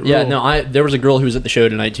 those shit Yeah, rule. no. There was a girl who was at the show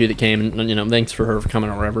tonight too that came, and you know, thanks for her for coming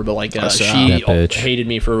or whatever. But like, That's she that bitch. hated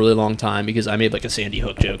me for a really long time because I made like a Sandy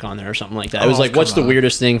Hook joke on there or something like that. It was Oh, like, what's come the on.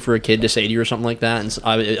 weirdest thing for a kid to say to you or something like that? And so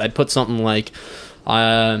I put something like,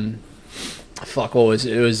 fuck, what was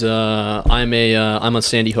it? It was I'm a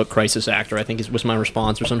Sandy Hook crisis actor, I think was my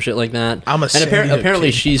response or some shit like that. I'm a and Sandy Hook apparently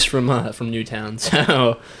kid. she's from Newtown,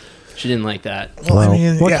 so she didn't like that. Well, I well,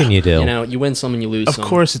 mean, what yeah. can you do? You know, you win some and you lose Of some.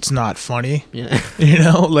 course, it's not funny. Yeah. You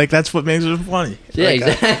know, like that's what makes it funny. Yeah, Like,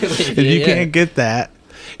 exactly. If Yeah, you yeah. can't get that,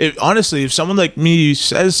 honestly, if someone like me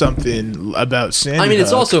says something about Sandy, I mean, it's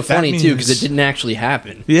Hook, also that funny too because it means- didn't actually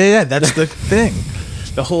happen. Yeah, that's the thing.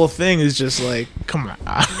 The whole thing is just like, come on.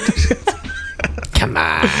 Come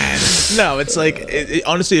on. No, it's like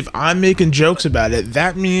honestly, if I'm making jokes about it,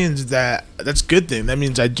 that means that's a good thing. That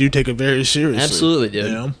means I do take it very seriously. Absolutely, dude.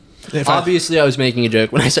 You know, if I- Obviously, I was making a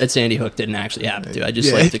joke when I said Sandy Hook didn't actually happen to. I just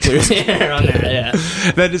Yeah. like to clear the air on that. Yeah.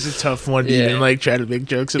 that is a tough one to Yeah. even like try to make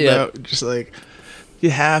jokes Yeah. about. Just like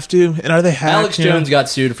you have to, and are they hacked? Alex you know? Jones got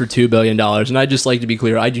sued for $2 billion, and I'd just like to be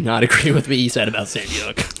clear, I do not agree with what he said about Sandy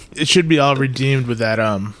Hook. It should be all redeemed with that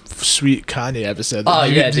sweet Kanye episode. Oh,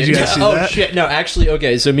 Did yeah, you, dude. Did you guys see Oh, that? shit. No, actually,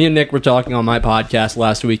 okay, so me and Nick were talking on my podcast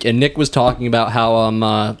last week, and Nick was talking about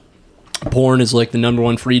how porn is like the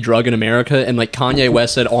 #1 free drug in America, and like Kanye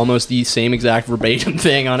West said almost the same exact verbatim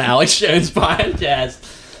thing on Alex Jones' podcast.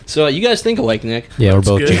 So you guys think alike, Nick? Yeah, we're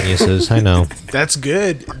both good. geniuses. I know. That's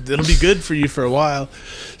good. It'll be good for you for a while,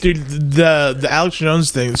 dude. The Alex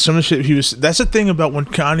Jones thing, some of the shit he was. That's the thing about when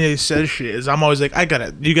Kanye says shit is I'm always like, I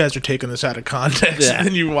gotta. You guys are taking this out of context, Yeah. and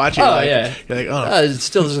then you watch it. Oh, like, yeah. You're like, oh. It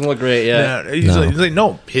still doesn't look great. Yeah. No, he's like,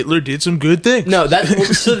 no, Hitler did some good things. No, that. Well,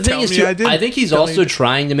 so the thing Tell is, me too, I didn't. I think he's Tell also me-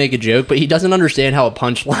 trying to make a joke, but he doesn't understand how a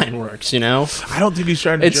punchline works. You know, I don't think he's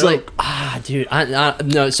trying to. it's joke. like, dude,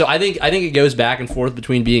 no. So I think it goes back and forth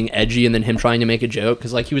between being edgy and then him trying to make a joke.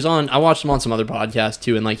 Because like he was on, I watched him on some other podcasts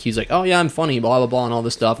too, and like he's like, oh yeah, I'm funny, blah blah blah, and all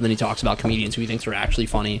this stuff, and then he talks about comedians who he thinks are actually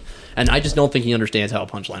funny, and I just don't think he understands how a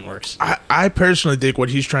punchline works. I personally think what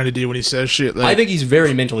he's trying to do when he says shit. Like, I think he's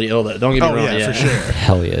very mentally ill though. Don't get me oh wrong. yeah, for sure.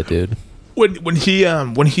 Hell yeah, dude. When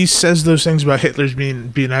he says those things about Hitler's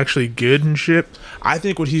being actually good and shit, I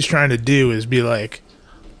think what he's trying to do is be like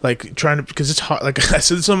trying to, because it's hard. Like I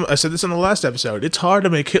said this in the last episode. It's hard to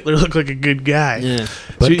make Hitler look like a good guy. Yeah.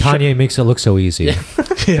 But So he's Kanye makes it look so easy. Yeah.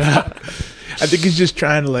 Yeah, I think he's just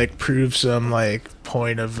trying to like prove some like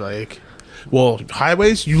point of like, well,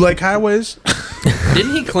 highways. You like highways?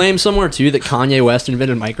 Didn't he claim somewhere too that Kanye West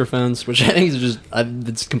invented microphones, which I think is just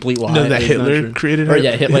it's a complete lie. No, that It's not Hitler true. created. Or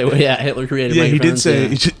it? Hitler created. Yeah, he did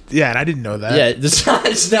microphones, say. Yeah, and I didn't know that. Yeah, it's not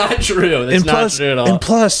true. That's not true at all. And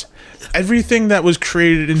plus, everything that was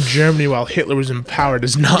created in Germany while Hitler was in power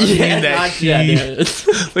does not mean that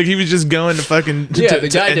like he was just going to fucking. Yeah, the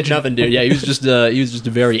guy did nothing, dude. Yeah, he was just a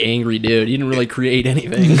very angry dude. He didn't really create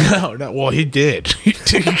anything. No. Well, he did. He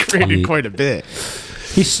created quite a bit.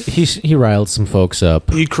 He riled some folks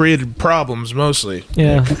up. He created problems mostly.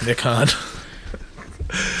 Yeah. Nick Hahn.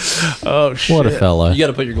 Oh shit! What a fella. You got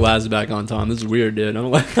to put your glasses back on, Tom. This is weird, dude. I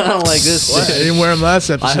don't like this. What? I didn't wear them last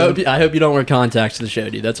episode. I hope you don't wear contacts to the show,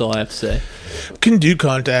 dude. That's all I have to say. Couldn't do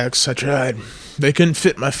contacts. I tried. They couldn't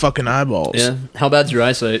fit my fucking eyeballs. Yeah. How bad's your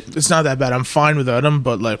eyesight? It's not that bad. I'm fine without them,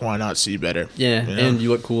 but like, why not see better? Yeah, You know? and you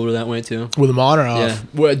look cooler that way too. With them on or off. Yeah.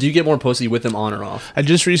 Well, do you get more pussy with them on or off? I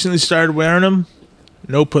just recently started wearing them.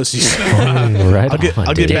 No pussies. Right I'll get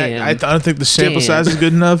dude. back. Damn. I don't think the sample Damn. size is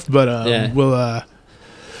good enough, but Yeah. we'll.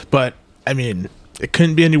 But I mean, it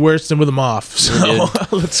couldn't be any worse than with them off. So Yeah,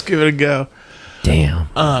 let's give it a go. Damn.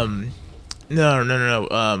 No.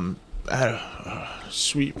 I had a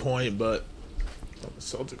sweet point, but the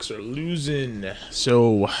Celtics are losing,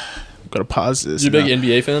 so I'm gonna pause this. You a big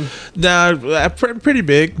NBA fan? Nah, pretty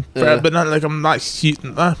big, Yeah. but not like I'm not.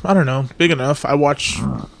 I don't know, big enough. I watch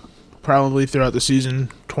probably throughout the season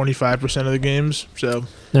 25% of the games. So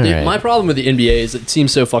All Dude, right. my problem with the NBA is it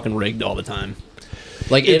seems so fucking rigged all the time.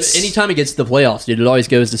 Like, anytime it gets to the playoffs, dude, it always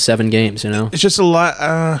goes to 7 games, you know? it's just a lot.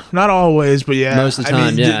 Not always, but yeah, Most of the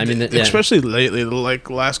time, yeah. especially lately, like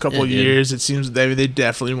last couple of dude. years, it seems they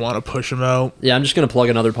definitely want to push them out. Yeah, I'm just going to plug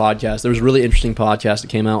another podcast. There was a really interesting podcast that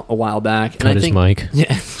came out a while back. Cut his mic.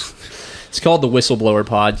 Yeah. It's called the Whistleblower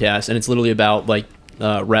Podcast, and it's literally about, like,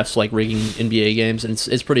 refs, like, rigging NBA games, and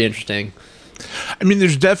it's pretty interesting. I mean,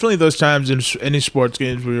 there's definitely those times in any sports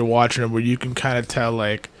games where you're watching them where you can kind of tell,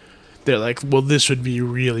 like, they're like, well, this would be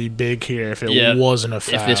really big here if it wasn't a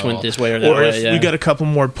foul. If this went this way or that or way, if yeah. we got a couple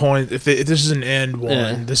more points, if this is an end one,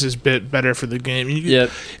 Yeah. this is a bit better for the game. Yep.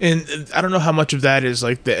 And I don't know how much of that is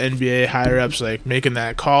like the NBA higher ups like making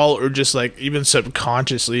that call, or just like even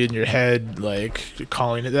subconsciously in your head like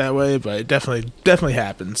calling it that way. But it definitely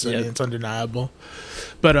happens. I Yep. mean, it's undeniable.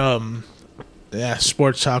 But yeah,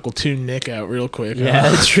 sports talk will tune Nick out real quick. Yeah,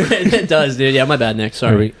 that's true. It does, dude. Yeah, my bad, Nick.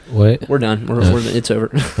 Sorry. What? We're done. It's over.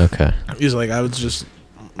 Okay. He's like, I was just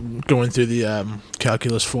going through the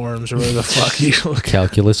calculus forums or whatever the fuck you look.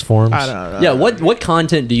 Calculus forms. I don't know. Yeah, what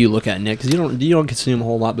content do you look at, Nick? Because you don't consume a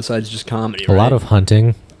whole lot besides just comedy, A right? lot of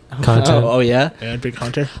hunting content. Oh yeah. Yeah, big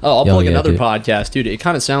hunter. Oh, I'll Yeah, plug yeah, another dude. podcast, dude. It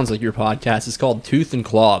kind of sounds like your podcast. It's called Tooth and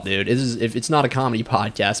Claw, dude. If it's not a comedy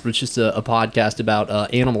podcast, but it's just a podcast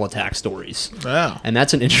about animal attack stories, Wow. and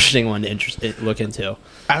that's an interesting one to look into.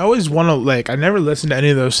 I always want to like. I never listened to any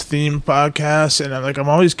of those theme podcasts, and I'm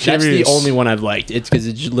always curious. That's the only one I've liked. It's because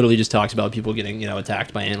it literally just talks about people getting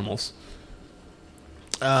attacked by animals.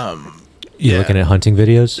 You looking at hunting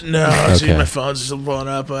videos? No, see, Okay. my phone's still blowing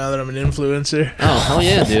up now that I'm an influencer. Oh hell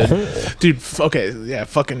yeah, dude! Dude, okay, yeah,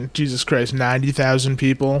 fucking Jesus Christ, 90,000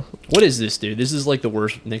 people. What is this, dude? This is like the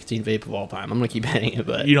worst nicotine vape of all time. I'm gonna keep hitting it,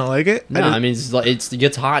 but You don't like it? no, I mean it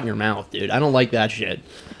gets hot in your mouth, dude. I don't like that shit.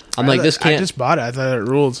 I'm like, this I can't. just bought it. I thought it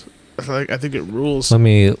ruled. I think it rules. Let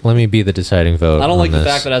me be the deciding vote. I don't on like the this.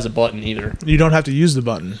 fact that it has a button either. You don't have to use the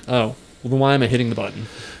button. Oh, well then why am I hitting the button?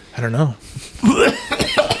 I don't know.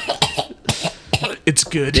 It's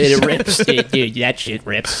good. Dude, it rips. Dude, that shit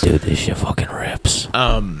rips. Dude, this shit fucking rips.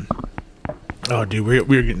 I Oh, dude,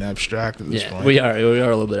 we're getting abstract at this Yeah, point. we are a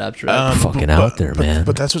little bit abstract. Fucking out there, man.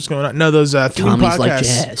 But that's what's going on. No, those theme Tommy's like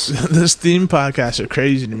podcasts. jazz. Those theme podcasts are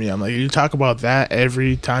crazy to me. I'm like, you talk about that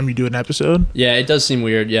every time you do an episode. Yeah, it does seem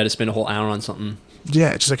weird. Yeah, to spend a whole hour on something.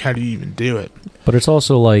 Yeah, it's just like, how do you even do it? But it's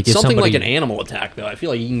also like if Something somebody, like an animal attack, though. I feel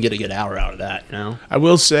like you can get a good hour out of that. You know. I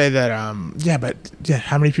will say that,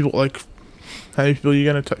 how many people how many people are you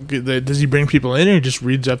gonna talk? Does he bring people in, or he just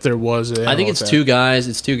reads up there was? I think it's two guys.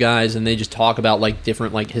 It's two guys, and they just talk about like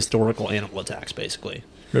different like historical animal attacks, basically.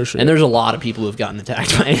 No shit. And there's a lot of people who've gotten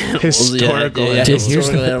attacked by animals. Historical Yeah, animals. Here's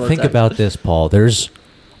historical the animal think attacks. about this, Paul. There's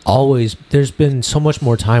been so much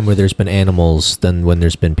more time where there's been animals than when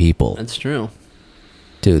there's been people. That's true.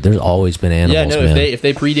 Dude, there's always been animals, Yeah, no. man. If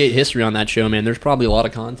they predate history on that show, man, there's probably a lot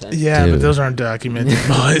of content. Yeah, Dude. but those aren't documented,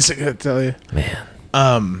 boys. I gotta tell you. Man.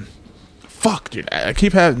 Fuck, dude. I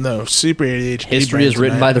keep having super ADHD. History is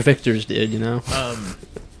written by the victors, dude. You know.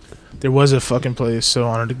 There was a fucking place, so I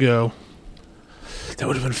wanted to go. That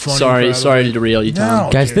would have been funny. Sorry to derail you, Tom.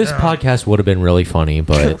 No. Guys, dude, this no. podcast would have been really funny,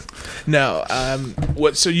 but No.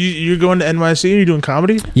 What? So you're going to NYC? Are you doing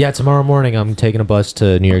comedy? yeah, tomorrow morning I'm taking a bus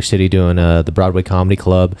to New York City doing the Broadway Comedy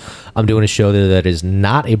Club. I'm doing a show there that is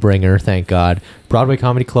not a bringer, thank God. Broadway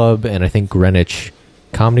Comedy Club and I think Greenwich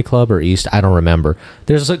Comedy Club or East, I don't remember.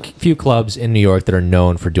 There's a few clubs in New York that are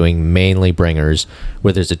known for doing mainly bringers,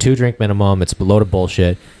 where there's a 2-drink minimum. It's a load of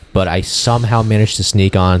bullshit, but I somehow managed to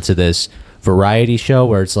sneak on to this variety show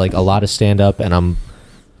where it's like a lot of stand-up, and I'm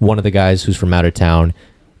one of the guys who's from out of town.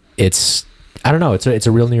 It's I don't know. It's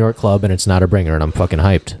a real New York club, and it's not a bringer, and I'm fucking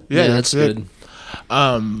hyped. Yeah, that's good.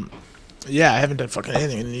 Yeah, I haven't done fucking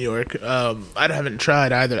anything in New York. I haven't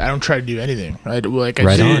tried either. I don't try to do anything. Right Right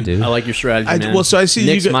see, on, dude. I like your strategy, man. well, so I see you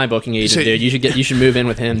Nick's got- my booking agent, so- dude. You should move in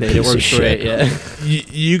with him, dude. It Piece of works great. shit. Yeah.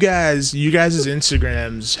 You guys'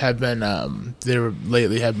 Instagrams have been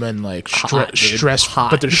like Hot, dude. stressful,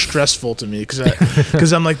 Hot. but they're stressful to me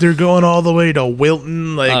because I'm like, they're going all the way to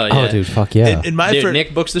Wilton. Like, Oh, Oh, yeah. dude, fuck yeah. in my Dude, first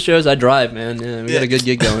Nick books the shows. I drive, man. Yeah, we got a good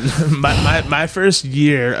gig going. my first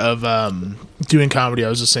year of doing comedy, I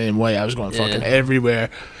was the same way. I was going fucking Yeah. everywhere,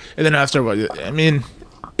 and then after I mean,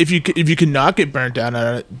 if you can not get burnt down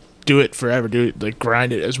on it, do it forever. Do it, like,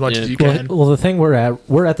 grind it as much Yeah. as you can. Well, the thing we're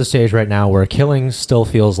at the stage right now where killing still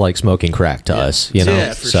feels like smoking crack to us, you know.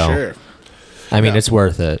 Yeah, for so, sure. I mean, Yeah. it's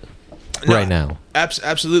worth it No, right now.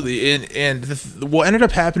 Absolutely, and what ended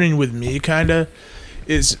up happening with me kind of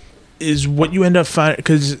is what you end up finding,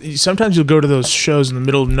 because sometimes you'll go to those shows in the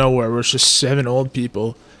middle of nowhere where it's just 7 old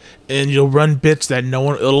people, and you'll run bits that no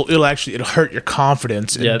one it'll hurt your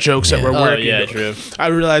confidence and Yep. jokes that Yeah. were Oh, working. yeah, true. I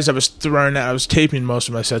realized I was taping most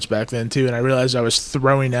of my sets back then too, and I realized I was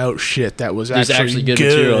throwing out shit that was There's actually good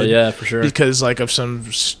material. Yeah, for sure. because like of some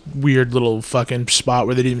weird little fucking spot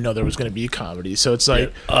where they didn't even know there was going to be comedy. So it's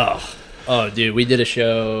like, Oh, dude, we did a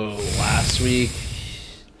show last week.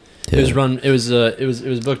 Dude. It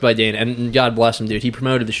was booked by Dane, and God bless him, dude. He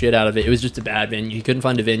promoted the shit out of it. It was just a bad venue. He couldn't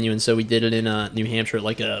find a venue, and so we did it in New Hampshire,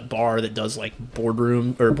 like a bar that does like board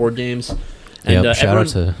games. And Yep, shout out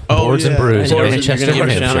to Boards and yeah. Brews, And Boards you're Manchester, gonna give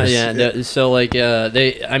New a shout out, Hampshire. yeah. So like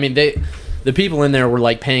the people in there were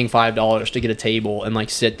like paying $5 to get a table and like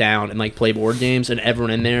sit down and like play board games, and everyone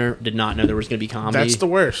in there did not know there was going to be comedy. that's the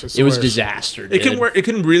worst. It's the It was worst. disaster. It can dude. work. It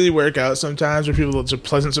can really work out sometimes where people, it's a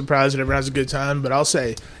pleasant surprise and everyone has a good time. But I'll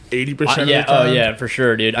say 80% of Yeah, the time. oh yeah, for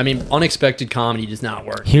sure, dude. I mean, unexpected comedy does not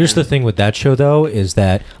work. Here's man. the thing with that show, though, is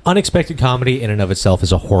that unexpected comedy in and of itself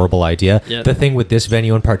is a horrible idea. Yep. The thing with this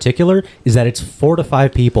venue in particular is that it's 4 to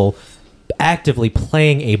 5 people actively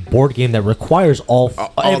playing a board game that requires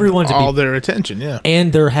everyone to all be... their attention. Yeah.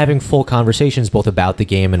 And they're having full conversations both about the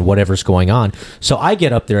game and whatever's going on. So I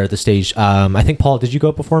get up there at the stage. I think, Paul, did you go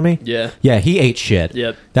up before me? Yeah. Yeah, he ate shit.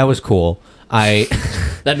 Yep. That was cool.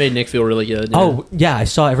 That made Nick feel really good. Yeah. Oh, yeah, I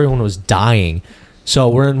saw everyone was dying. So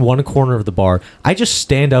we're in one corner of the bar. I just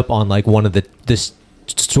stand up on like one of the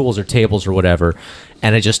stools or tables or whatever,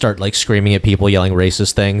 and I just start like screaming at people, yelling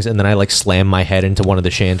racist things, and then I like slam my head into one of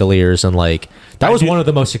the chandeliers, and like that was one of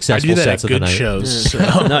the most I successful do that sets at of the good night. shows. So.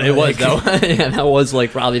 no, it was though. Yeah, that was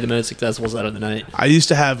like probably the most successful set of the night. I used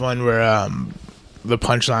to have one where the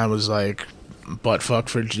punchline was like butt fuck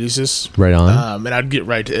for Jesus. Right on. And I'd get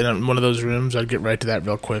right to in one of those rooms. I'd get right to that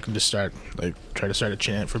real quick and just try to start a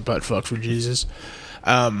chant for butt fuck for Jesus.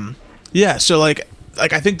 Yeah. So like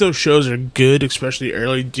I think those shows are good, especially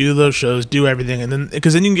early. Do those shows, do everything, and then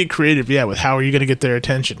because then you can get creative. Yeah, with how are you going to get their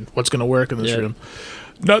attention? What's going to work in this Yeah. room?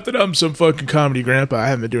 Not that I'm some fucking comedy grandpa. I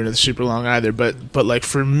haven't been doing it super long either. But like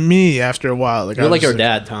for me, after a while, like You're I like was our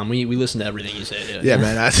dad, Tom. We listen to everything you say. Dude. Yeah,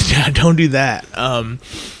 man. I don't do that.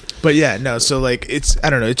 But yeah, no. So like, I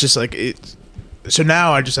don't know. It's just like so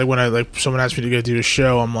now I just like when I like someone asks me to go do a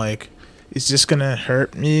show, I'm like, is this gonna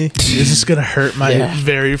hurt me? Is this gonna hurt my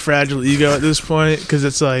very fragile ego at this point? Because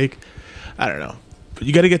it's like, I don't know. But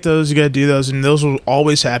you got to get those. You got to do those, and those will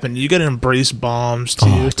always happen. You got to embrace bombs too.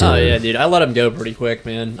 Oh yeah, dude. I let them go pretty quick,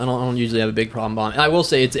 man. I don't usually have a big problem bombing. I will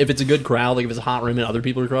say, if it's a good crowd, like if it's a hot room and other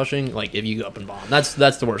people are crushing, like if you go up and bomb, that's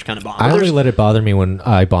the worst kind of bomb. I only let it bother me when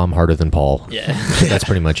I bomb harder than Paul. Yeah, that's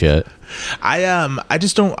pretty much it. I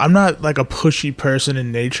just don't. I'm not like a pushy person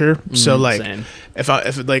in nature. So like, same.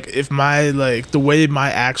 if my like the way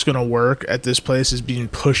my act's gonna work at this place is being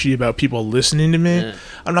pushy about people listening to me,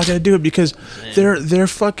 I'm not gonna do it because they're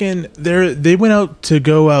fucking they went out to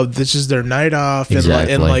go out. This is their night off,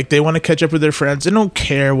 and like they want to catch up with their friends. They don't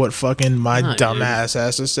care what fucking my dumbass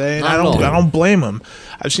has to say. And I don't blame them.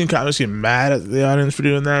 I've seen comics get mad at the audience for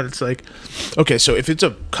doing that. It's like, okay, so if it's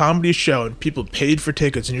a comedy show and people paid for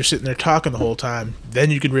tickets and you're sitting there talking the whole time,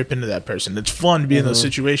 then you can rip into that person. It's fun to be in those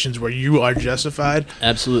situations where you are justified.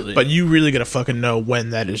 Absolutely. But you really gotta fucking know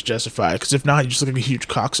when that is justified, because if not, you just look like a huge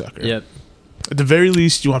cocksucker. Yep. At the very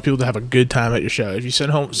least, you want people to have a good time at your show. If you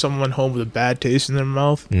send someone home with a bad taste in their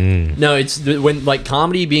mouth, no, it's when like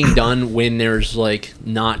comedy being done when there's like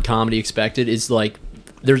not comedy expected is like.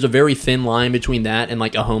 There's a very thin line between that and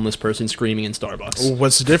like a homeless person screaming in Starbucks.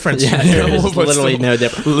 What's the difference? Yeah, there's literally no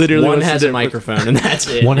difference. Literally, one has a microphone and that's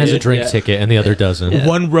it. One has a drink ticket and the other doesn't. Yeah.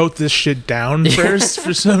 One wrote this shit down first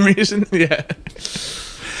for some reason. Yeah.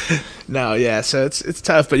 No, yeah, so it's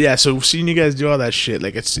tough, but yeah, so seeing you guys do all that shit,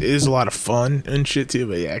 like it is a lot of fun and shit too,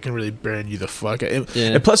 but yeah, it can really burn you the fuck out.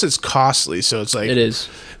 And plus it's costly, so it's like it is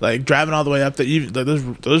like driving all the way up there. Even like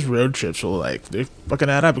those road trips will like they fucking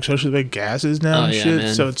add up, especially the way gas is now and shit.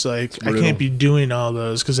 Man. So it's like I can't be doing all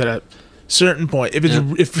those because at a certain point, if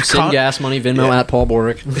it's send gas money, Venmo at Paul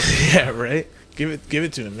Borick. Yeah, right. Give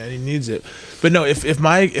it to him, man. He needs it. But no, if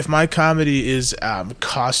my comedy is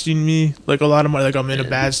costing me like a lot of money, like I'm in a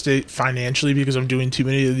bad state financially because I'm doing too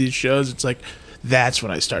many of these shows, it's like that's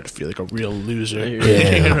when I start to feel like a real loser. You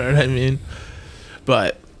know what I mean?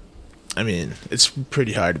 But I mean, it's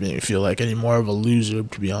pretty hard to make me feel like any more of a loser,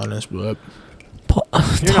 to be honest. But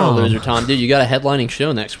you're not a loser, Tom. Dude, you got a headlining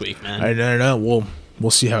show next week, man. I don't know.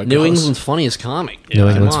 We'll see how it goes. New England's funniest comic. Dude. New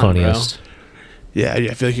England's funniest. Bro. Yeah,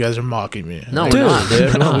 I feel like you guys are mocking me. No, we're not,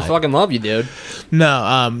 dude. No, we fucking love you, dude.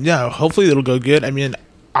 No, yeah, hopefully it'll go good. I mean,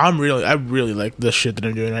 I really like the shit that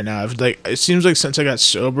I'm doing right now. It seems like since I got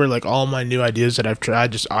sober, like all my new ideas that I've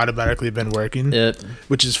tried just automatically been working,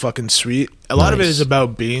 which is fucking sweet. A lot of it is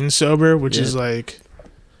about being sober, which is like,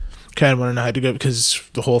 kind of want to know how to go, because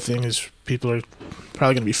the whole thing is people are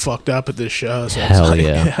probably going to be fucked up at this show. So Hell it's like,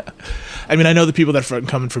 yeah. I mean, I know the people that are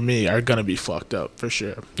coming for me are going to be fucked up for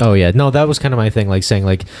sure. Oh, yeah. No, that was kind of my thing, like saying,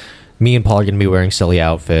 like, me and Paul are going to be wearing silly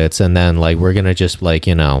outfits, and then, like, we're going to just, like,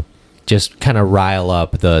 you know, just kind of rile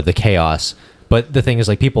up the chaos. But the thing is,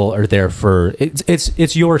 like, people are there for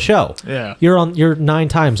it's your show. Yeah. You're 9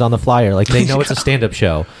 times on the flyer. Like, they know it's a stand-up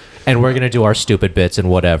show, and we're going to do our stupid bits and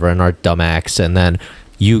whatever, and our dumb acts, and then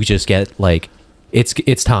you just get, like,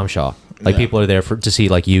 it's Tom Shaw. Like, people are there to see,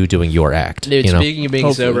 like, you doing your act. Dude, you know? Speaking of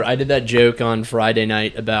being sober, I did that joke on Friday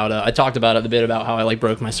night about, I talked about it a bit about how I, like,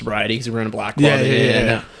 broke my sobriety because we were in a black club.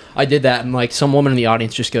 Yeah. I did that, and, like, some woman in the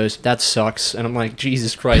audience just goes, that sucks. And I'm like,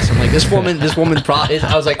 Jesus Christ. I'm like, this woman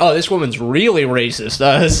I was like, oh, this woman's really racist.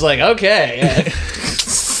 I was like, okay. Yeah.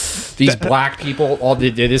 These black people,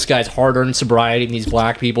 this guy's hard-earned sobriety, and these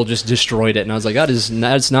black people just destroyed it. And I was like,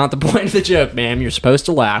 that's not the point of the joke, ma'am. You're supposed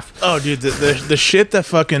to laugh. Oh, dude, the shit that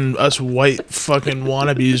fucking us white fucking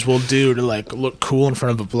wannabes will do to, like, look cool in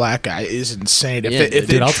front of a black guy is insane.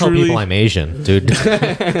 Dude, I'll tell people I'm Asian, dude.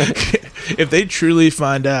 If they truly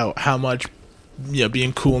find out how much, you know,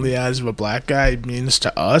 being cool in the eyes of a black guy means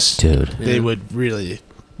to us, dude,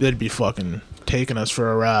 they'd be fucking taking us for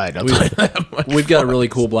a ride. We've got a really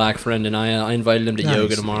cool black friend, and I invited him to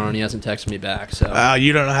yoga tomorrow, and he hasn't texted me back. So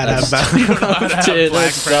you don't know how to have black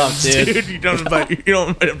friends, dude. You don't invite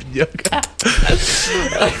him to yoga.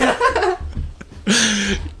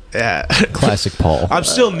 Yeah, classic Paul. I'm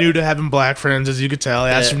still new to having black friends, as you could tell.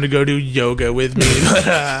 I asked him to go do yoga with me,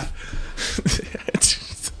 but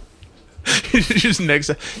just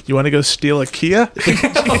next, you want to go steal a Kia?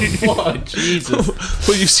 Oh, Jesus.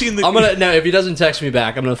 Well, you've seen the. If he doesn't text me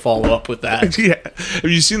back, I'm gonna follow up with that. Yeah, have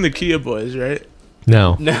you seen the Kia boys? Right?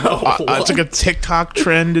 No. It's like a TikTok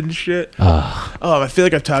trend and shit. I feel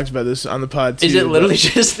like I've talked about this on the pod too. Is it literally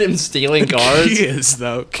just them stealing cars? Kias,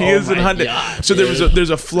 though. Kias and Hyundai. God, so there's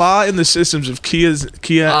a flaw in the systems of Kia and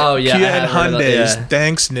Hyundais. Yeah.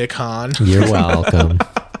 Thanks, Nick Hahn. You're welcome.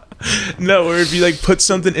 No, or if you like put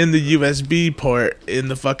something in the USB port in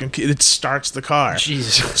the fucking key, it starts the car.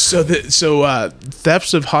 Jesus. So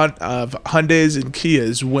thefts of Hyundais and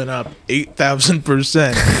Kias went up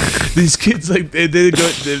 8,000%. These kids like they go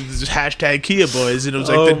hashtag Kia boys, and it was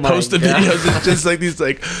like they post the videos. It's just like these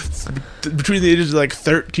like between the ages of like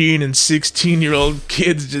 13 and 16-year-old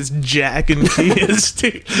kids just jacking Kias,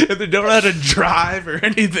 dude, and they don't know how to drive or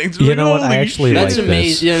anything. So You like, know what? I holy actually That's like amazing.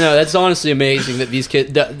 this. You know, that's honestly amazing that these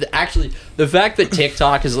kids. Actually, the fact that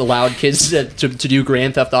TikTok has allowed kids to do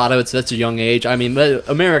Grand Theft Auto at such a young age. I mean,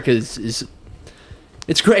 America is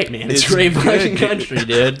it's great, man. It's great fucking country,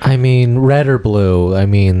 dude. I mean, red or blue. I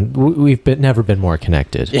mean, we've never been more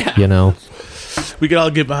connected. Yeah. You know, We could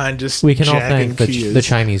all get behind just we can all jacking thank Kias. the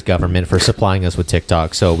Chinese government for supplying us with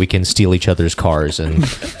TikTok, so we can steal each other's cars and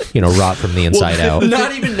rot from the inside out.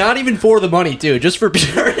 Not even for the money, too. Just for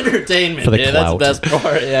pure entertainment. For the dude. clout. That's the best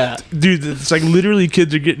part. Yeah. Dude, it's like literally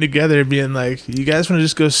kids are getting together and being like, you guys want to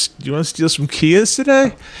just go, do you want to steal some Kias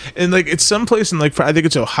today? And like, it's someplace in like, I think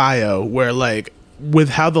it's Ohio, where like, with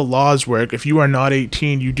how the laws work, if you are not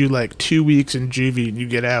 18, you do like 2 weeks in juvie and you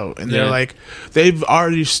get out. And they're like, they've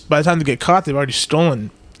already, by the time they get caught, they've already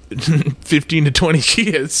stolen 15 to 20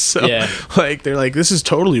 Kias. So like, they're like, this is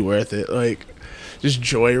totally worth it. Like, just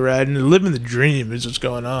joyriding, living the dream is what's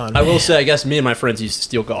going on. I will say, I guess me and my friends used to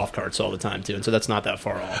steal golf carts all the time, too. And so that's not that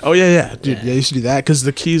far off. Oh, yeah. Dude, I used to do that because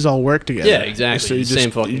the keys all work together. Yeah, exactly. So you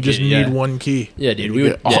Same fucking you just key, need one key. Yeah, dude. We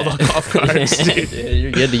would all the golf carts, dude. Yeah,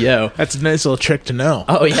 you're good to go. That's a nice little trick to know.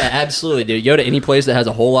 Oh, yeah, absolutely, dude. Go to any place that has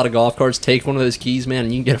a whole lot of golf carts, take one of those keys, man,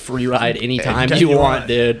 and you can get a free ride anytime you want,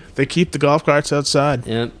 dude. They keep the golf carts outside.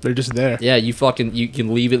 Yeah. They're just there. Yeah, you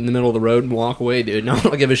can leave it in the middle of the road and walk away, dude. No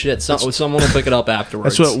one will give a shit. Someone will pick it up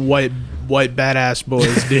afterwards. That's what white badass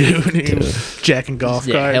boys do. Jacking golf carts.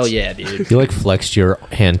 Yeah, hell yeah, dude. You like flexed your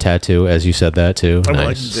hand tattoo as you said that too. I'm Nice.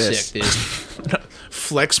 like this. Sick, dude.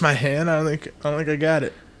 Flex my hand. I don't think I got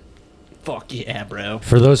it. Fuck yeah, bro.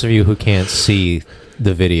 For those of you who can't see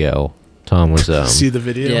the video, Tom was See the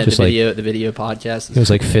video. Yeah, Just the video podcast. he was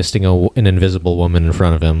like fisting an invisible woman in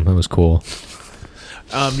front of him. That was cool.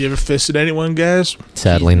 You ever fisted anyone, guys?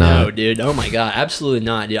 Sadly not. No, dude. Oh my god, absolutely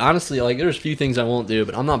not, dude. Honestly, like there's a few things I won't do,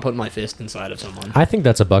 but I'm not putting my fist inside of someone. I think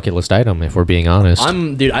that's a bucket list item if we're being honest.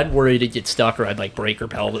 I'd worry to get stuck or I'd like break her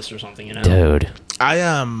pelvis or something, you know. Dude.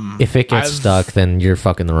 If If it gets stuck, then you're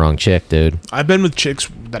fucking the wrong chick, dude. I've been with chicks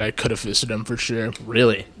that I could have fisted them for sure.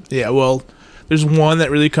 Really? Yeah, well, there's one that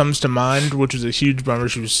really comes to mind, which was a huge bummer.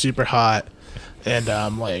 She was super hot, and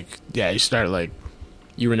you start like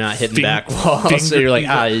You were not hitting back walls, so you're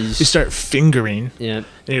like, you start fingering, yeah. and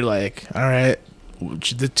you're like, all right,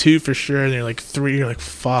 the 2 for sure, and you're like 3, you're like,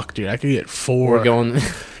 fuck, dude, I could get 4. We're going.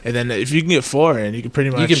 And then if you can get 4 in, you can pretty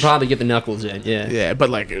much. You can probably get the knuckles in, yeah. Yeah, but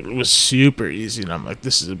like it was super easy, and I'm like,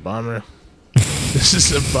 this is a bummer. This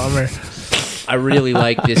is a bummer. I really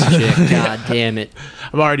like this chick. God damn it,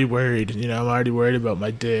 I'm already worried. I'm already worried about my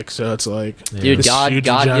dick. So it's like, dude. this God huge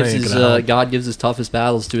gives vagina ain't gonna help. God gives his toughest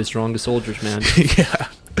battles to his strongest soldiers, man. Yeah.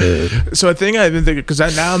 Dude. So I think I've been thinking, because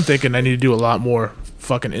now I'm thinking I need to do a lot more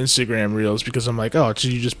fucking Instagram reels, because I'm like, oh, so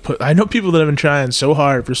you just put. I know people that have been trying so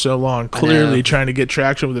hard for so long, clearly trying to get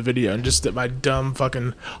traction with a video, and just that my dumb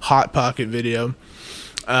fucking Hot Pocket video.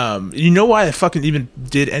 You know why I fucking even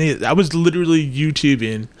did any of that? I was literally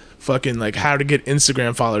YouTubing fucking like how to get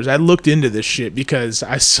Instagram followers. I looked into this shit because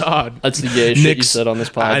I saw That's the gay shit you said on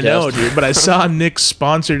this podcast. I know, dude, but I saw Nick's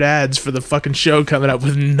sponsored ads for the fucking show coming up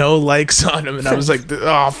with no likes on them, and I was like,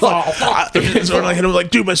 oh fuck. So I'm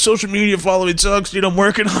like, dude, my social media following sucks, dude. I'm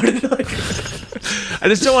working on it. I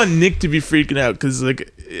just don't want Nick to be freaking out, because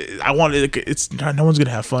like I want it. It's no one's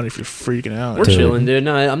gonna have fun if you're freaking out. We're Dude. chilling, dude.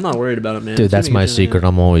 No, I'm not worried about it, man. Dude, that's my secret.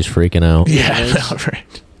 I'm always freaking out. Yeah, I know,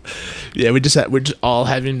 right. Yeah, we're just all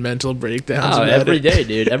having mental breakdowns. Oh, about every it. day,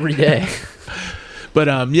 dude. Every day. But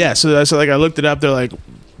so like I looked it up. They're like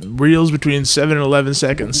reels between 7 and 11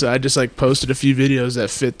 seconds. So I just like posted a few videos that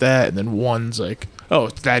fit that, and then one's like, oh,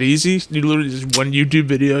 it's that easy? You literally just one YouTube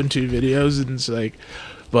video and 2 videos, and it's like,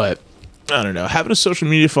 but I don't know. Having a social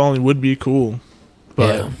media following would be cool.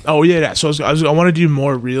 But so I want to do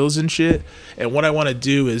more reels and shit. And what I want to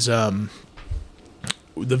do is the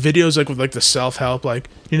videos like with like the self-help, like,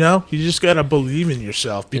 you just gotta believe in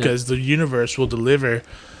yourself, because the universe will deliver.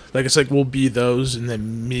 Like, it's like we'll be those, and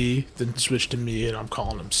then switch to me, and I'm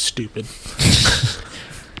calling them stupid.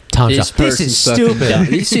 Tom's This like, this person's is fucking stupid. dumb.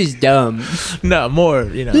 This is dumb. No, more,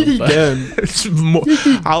 This is but dumb. it's more,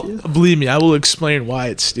 believe me, I will explain why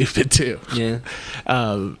it's stupid too. Yeah.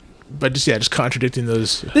 But just contradicting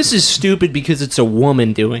those. This is stupid because it's a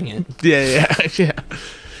woman doing it. Yeah.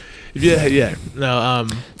 No.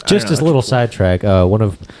 Just as a little sidetrack, one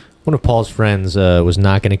of one of Paul's friends was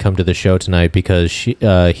not going to come to the show tonight because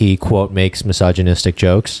he quote makes misogynistic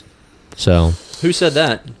jokes. So Who said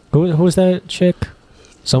that? who was that chick?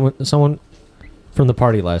 Someone from the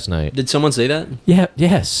party last night. Did someone say that? Yeah.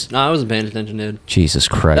 Yes. No, I wasn't paying attention, dude. Jesus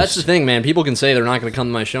Christ. That's the thing, man. People can say they're not going to come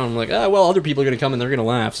to my show. And I'm like, well, other people are going to come and they're going to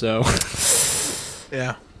laugh. So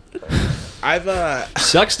Yeah. I've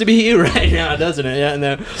sucks to be you right now, doesn't it? Yeah,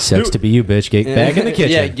 no. Sucks to be you, bitch. Get back in the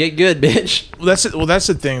kitchen. Yeah, get good, bitch. that's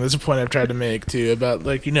the thing. That's a point I've tried to make too about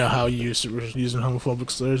like how you used to using homophobic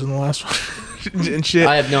slurs in the last one and shit.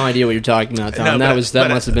 I have no idea what you're talking about, Tom. No, that must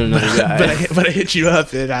have been another guy. But I hit you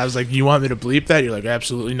up and I was like, "You want me to bleep that?" You're like,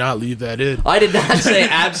 "Absolutely not. Leave that in." I did not say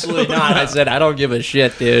absolutely not. I said I don't give a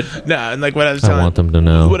shit, dude. No, and like what I was I telling, want them to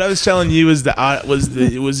know. What I was telling you was the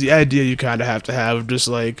idea you kind of have to have of just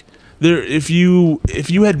like. If you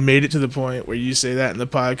had made it to the point where you say that in the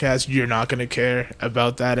podcast, you're not going to care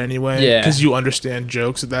about that anyway. Yeah. Because you understand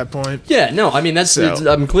jokes at that point. Yeah, no, I mean,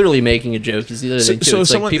 I'm clearly making a joke. Is the other thing, too. So It's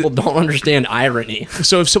like someone- people don't understand irony.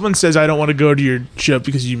 So if someone says, I don't want to go to your show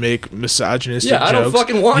because you make misogynistic jokes. Yeah, I don't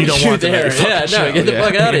fucking want don't you want them at there. your fucking Yeah, no, show. get the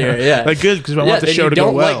fuck out of here. Yeah. Like, good, because I want the then show you to go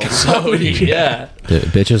don't well. like comedy. Yeah.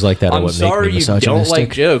 Bitches like that are I'm what sorry make me you don't misogynistic.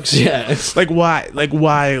 like jokes. Yeah. Like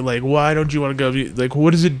why don't you want to go? Like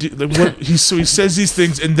what does it do? Like what he says these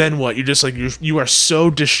things and then what? You're just like you are so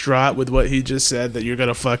distraught with what he just said that you're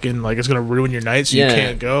gonna fucking like it's gonna ruin your night so you Yeah.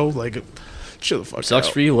 can't go. Like chill the fuck Sucks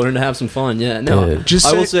out. for you. Learn to have some fun. Yeah. No. Dude.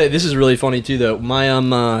 I will say this is really funny too, though. My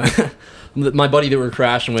my buddy that we were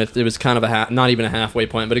crashing with, it was kind of not even a halfway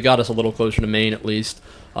point, but it got us a little closer to Maine at least.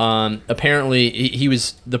 Apparently he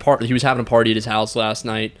was having a party at his house last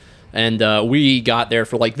night. And we got there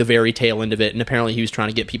for like the very tail end of it, and apparently he was trying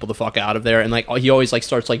to get people the fuck out of there, and like he always like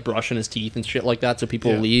starts like brushing his teeth and shit like that so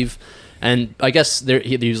people leave. And I guess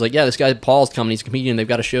he was like, yeah, this guy Paul's coming, he's a comedian, they've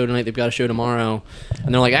got a show tonight, they've got a show tomorrow,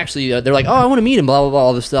 and they're like, actually they're like, oh, I want to meet him, blah blah blah,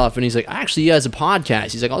 all this stuff. And he's like, actually he has a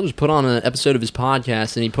podcast. He's like, I'll just put on an episode of his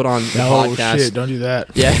podcast. And he put on the podcast. Shit, don't do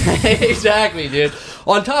that. Yeah, exactly, dude.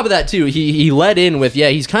 On top of that too, he led in with,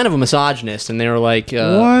 he's kind of a misogynist, and they were like,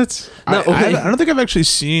 what? No, I don't think I've actually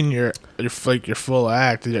seen your full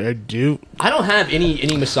act. I do. I don't have any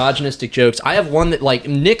misogynistic jokes. I have one that like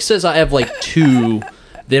Nick says I have like two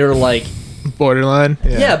that are like Borderline.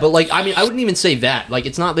 yeah, but like I mean I wouldn't even say that. Like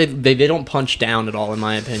it's not they don't punch down at all in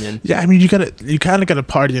my opinion. Yeah, I mean you kind of got to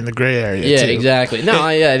party in the gray area. Yeah, too. exactly. No,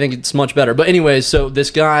 I think it's much better. But anyways, so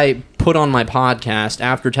this guy put on my podcast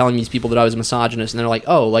after telling these people that I was a misogynist, and they're like,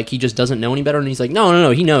 oh, like he just doesn't know any better. And he's like, no,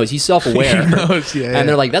 he knows. He's self-aware. He knows, yeah. And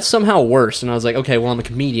they're like, that's somehow worse. And I was like, okay, well, I'm a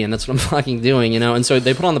comedian. That's what I'm fucking doing, And so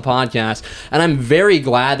they put on the podcast, and I'm very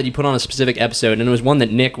glad that he put on a specific episode, and it was one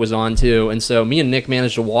that Nick was on too. And so me and Nick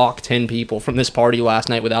managed to walk 10 people from this party last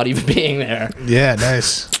night without even being there. Yeah,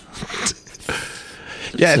 nice.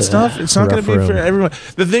 Yeah, it's not going to be for everyone.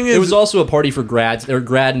 The thing is, It was also a party for grads or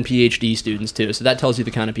grad and PhD students too, so that tells you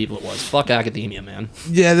the kind of people it was. Fuck academia, man.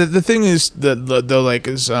 yeah. The thing is the like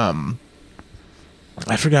is I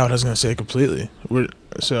forgot what I was going to say completely.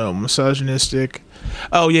 So misogynistic.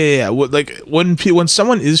 Oh yeah. What like when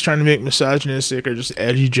someone is trying to make misogynistic or just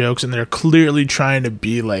edgy jokes, and they're clearly trying to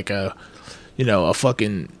be like a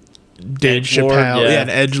fucking Dave Edgelord, Chappelle, yeah. an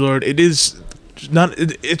edgelord. It is.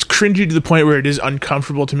 It's cringy to the point where it is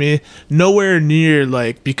uncomfortable to me. Nowhere near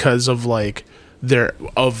like because of like their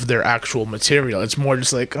actual material. It's more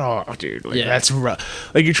just like, oh dude, like that's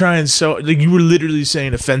rough. Like you're trying you were literally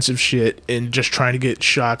saying offensive shit and just trying to get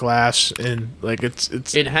shock laughs, and like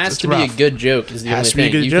it has to be a good joke is the only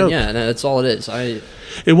thing. That's all it is.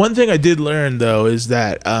 And one thing I did learn though is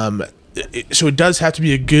that so it does have to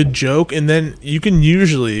be a good joke, and then you can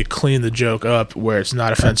usually clean the joke up where it's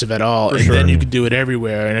not offensive at all, then you can do it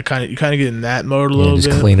everywhere, and you kind of get in that mode a little just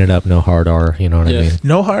bit. Clean it up, no hard R. You know what I mean?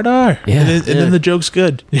 No hard R. Yeah. And then the joke's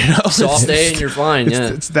good. Soft A and you're fine.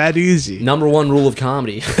 It's that easy. Number one rule of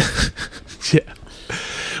comedy. Yeah.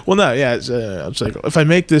 Well, no, yeah. It's like if I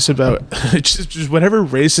make this about just whatever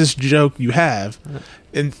racist joke you have,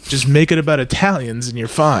 and just make it about Italians, and you're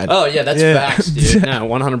fine. Oh yeah, that's facts, dude. No,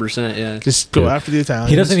 100%. Yeah. Just go after the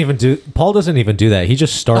Italians. Paul doesn't even do that. He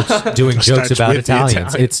just starts doing jokes Starts about with the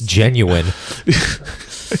Italians. It's genuine.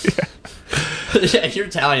 Yeah, you're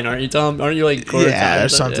Italian, aren't you, Tom? Aren't you like Italian or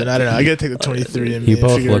something? I don't know. I gotta take the 23 and You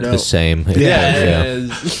both look the same. Yeah.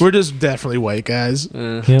 We're just definitely white guys,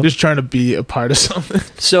 just trying to be a part of something.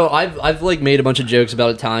 So I've like made a bunch of jokes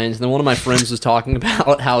about Italians, and then one of my friends was talking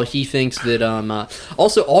about how he thinks that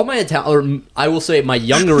also all my I will say my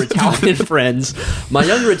younger Italian friends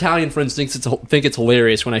think it's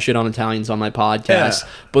hilarious when I shit on Italians on my podcast,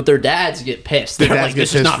 but their dads get pissed. They're like,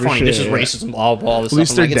 this is not funny. This is racism. Blah blah blah. At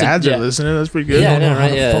least their dads are listening. That's pretty pretty good. Yeah, no,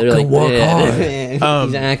 right. Yeah, they're fucking work hard.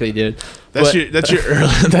 Exactly, dude.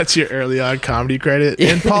 That's your early on comedy credit.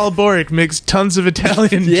 And Paul Borick makes tons of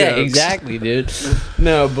Italian Yeah, jokes. exactly, dude.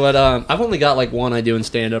 No, but I've only got like one I do in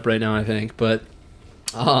stand up right now, I think. But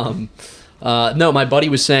no, my buddy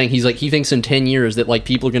was saying he thinks in 10 years that like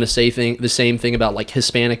people are gonna say the same thing about like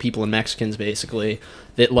Hispanic people and Mexicans, basically.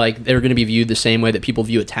 That like they're gonna be viewed the same way that people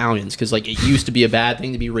view Italians, because like it used to be a bad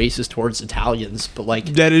thing to be racist towards Italians, but like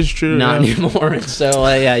That is true. not yeah. anymore. And so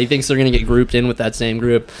yeah, he thinks they're gonna get grouped in with that same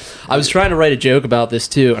group. I was trying to write a joke about this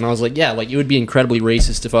too, and I was like, yeah, like it would be incredibly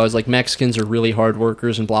racist if I was like Mexicans are really hard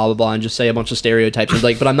workers and blah blah blah, and just say a bunch of stereotypes. And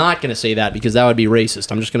like, but I'm not gonna say that because that would be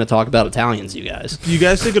racist. I'm just gonna talk about Italians, you guys. You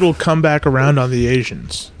guys think it'll come back around on the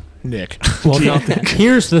Asians, Nick? Well, no,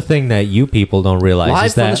 here's the thing that you people don't realize Live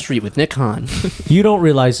is from the that street with Nick Hahn. you don't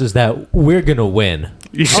realize is that we're gonna win.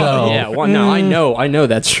 So Oh, yeah, well, no, I know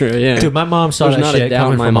that's true. Yeah, dude, my mom saw There's that not a shit doubt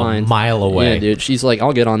coming in my from mind. a mile away. Yeah, dude. She's like,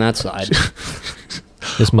 I'll get on that side.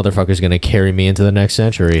 This motherfucker's gonna carry me into the next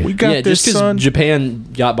century. We got Yeah, this, just son. because Japan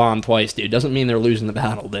got bombed twice, dude, doesn't mean they're losing the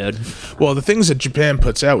battle, dude. Well, the things that Japan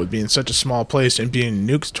puts out with being such a small place and being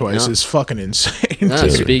nuked twice Yeah. is fucking insane. Nah,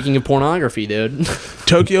 speaking of pornography, dude.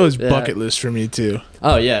 Tokyo is Yeah. bucket list for me too.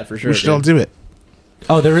 Oh yeah, for sure. We should all do it,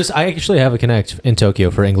 Oh, there is. I actually have a connect in Tokyo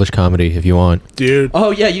for English comedy if you want. dude. Oh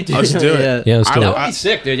yeah, you do. Let's do it. Yeah, let's do That it. would be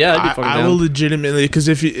sick, dude. Yeah, that'd be fucking I down. will legitimately, because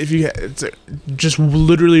if you it's just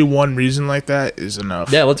literally one reason like that is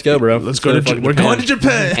enough. Yeah, let's go, bro. Let's go to fucking We're going to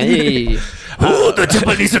Japan. Hey. Oh, the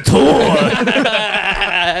Japanese tour,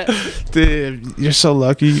 Dude, you're so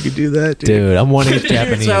lucky you could do that, dude. dude. I'm 1/8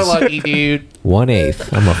 Japanese. You're so lucky, dude.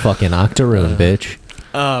 1/8. I'm a fucking octoroon, bitch.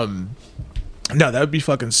 No, that would be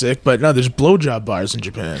fucking sick. But no, there's blowjob bars in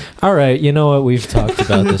Japan. All right, you know what? We've talked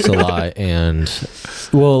about this a lot, and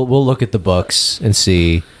we'll look at the books and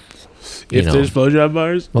see. If there's blowjob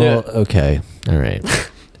bars, Well, okay, all right.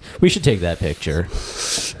 We should take that picture.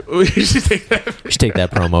 we should take that. We should take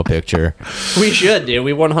that promo picture. We should, dude.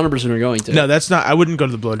 We 100% are going to. No, that's not. I wouldn't go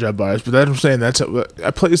to the blowjob bars, but that's what I'm saying. That's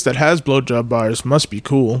a place that has blowjob bars must be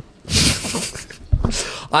cool.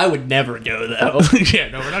 I would never go though. Yeah,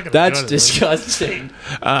 no, we're not gonna. That's go to disgusting.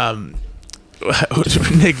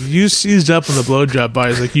 Nick, you seized up on the blowjob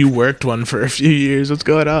bars like you worked one for a few years. What's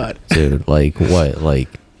going on? Dude, like what? Like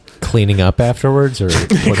cleaning up afterwards, or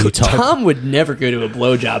what are you talking? Tom would never go to a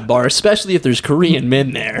blowjob bar, especially if there's Korean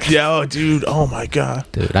men there. Yeah, oh, dude. Oh my god.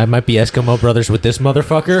 Dude, I might be Eskimo brothers with this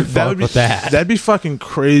motherfucker. That Fuck would be with that. That'd be fucking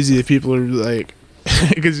crazy if people are like,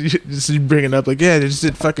 because you just bring it up like, yeah, they just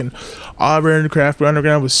did fucking Auburn, Craft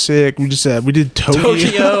Underground was sick. We did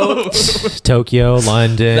Tokyo. Tokyo,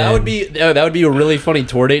 London. That would be a really funny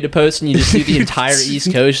tour date to post, and you just see the entire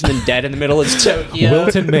East Coast, and then dead in the middle is Tokyo.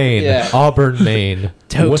 Wilton, Maine, Yeah. Auburn, Maine,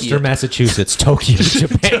 Tokyo. Worcester, Massachusetts, Tokyo,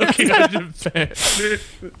 Japan. Tokyo, Japan.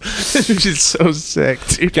 Which is so sick,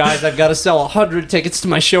 dude. Guys, I've got to sell 100 tickets to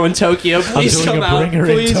my show in Tokyo. I'm Please doing come a out. bringer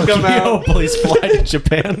Please in come Tokyo. out. Please fly to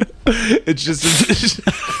Japan. It's just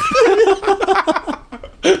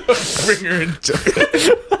bring her in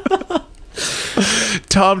Tokyo.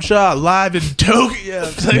 Tom Shaw live in Tokyo.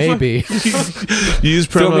 It's like, Maybe. use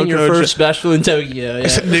promo Filming your code. first special in Tokyo.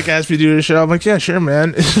 Yeah. Nick asked me to do a show. I'm like, yeah, sure,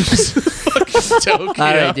 man. Fucking Tokyo. All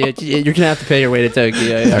right, dude. You're going to have to pay your way to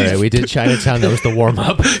Tokyo. Yeah. All right, we did Chinatown. That was the warm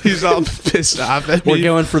up. He's all pissed off at me. We're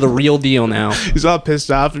going for the real deal now. He's all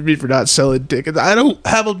pissed off at me for not selling tickets. I don't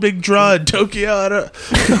have a big draw in Tokyo.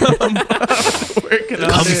 I'm working on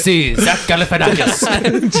Come it. see Zach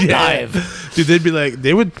Galifianakis live. Dude, they'd be like,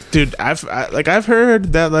 they would, dude. I've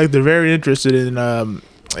heard that like they're very interested in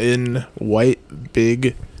white,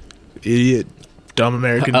 big, idiot, dumb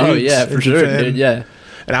American dudes. Oh, yeah, in for sure, Japan. dude. Yeah.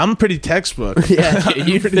 And I'm pretty textbook. Yeah, dude,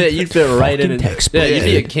 you'd fit right in. Fucking And, textbook. yeah, you'd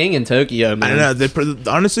be a king in Tokyo, man. I don't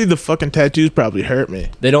know. Honestly, the fucking tattoos probably hurt me.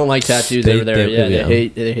 They don't like tattoos over there. Yeah,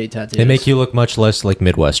 they hate tattoos. They make you look much less like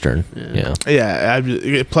Midwestern. Yeah.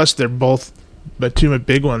 Yeah. Plus, they're both, but two of my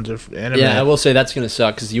big ones are anime. Yeah, I will say that's gonna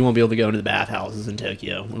suck because you won't be able to go into the bathhouses in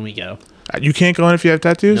Tokyo when we go. You can't go in if you have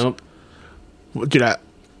tattoos. Nope. Dude, I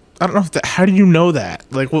don't know if that. How do you know that?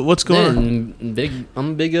 Like, what's going on? Man,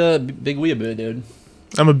 I'm a big weeaboo, dude.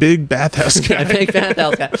 I'm a big bathhouse guy. I think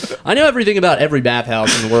bathhouse guy. I know everything about every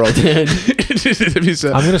bathhouse in the world, dude.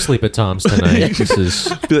 I'm gonna sleep at Tom's tonight. This is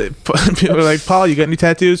People are like, Paul, you got any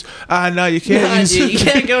tattoos? No, you can't. Nah, dude, you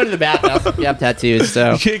can't go into the bathhouse if you have tattoos.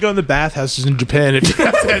 So You can't go in the bathhouses in Japan if you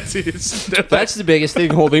have tattoos. that's the biggest thing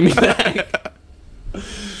holding me back.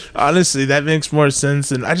 Honestly, that makes more sense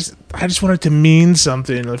than I just want it to mean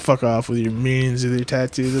something. Like, fuck off with your meanings of your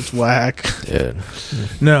tattoos. It's whack. dude.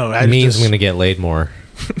 No, It means I'm gonna get laid more.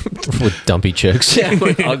 with dumpy chicks. Yeah,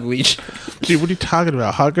 with ugly. Dude, what are you talking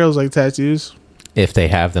about? Hot girls like tattoos? If they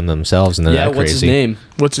have them themselves and they're Yeah, that what's his crazy. name?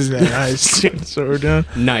 What's his name? Nice. That's what we're doing.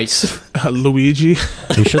 Nice. Luigi.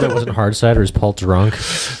 Are you sure that wasn't hard side or is Paul drunk?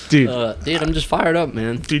 Dude. Dude, I'm just fired up,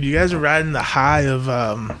 man. Dude, you guys are riding the high of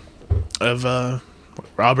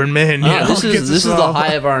Robert Mann. This is the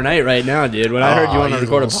high of our night right now, dude. When I heard you want to you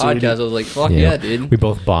record a little sweetie. podcast, I was like, fuck yeah, dude. We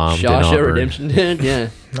both bombed in Shawshank Auburn. Redemption, dude. Yeah.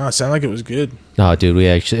 No, it sounded like it was good. No, dude,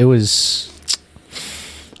 it was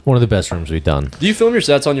one of the best rooms we've done. Do you film your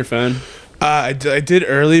sets on your phone? I did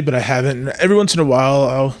early, but I haven't. Every once in a while,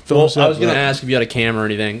 I'll film Well, stuff, I was gonna but- ask if you had a camera or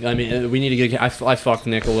anything. I mean, we need to get. I fucked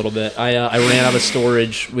Nick a little bit. I ran out of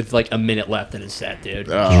storage with like a minute left in his set, dude.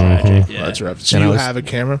 Oh, Tragic. Yeah. that's rough. So And I you was- have a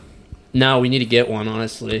camera? No, we need to get one.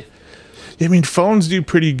 Honestly. I mean, phones do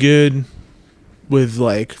pretty good with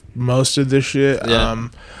like most of this shit. Yeah.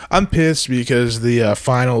 I'm pissed because the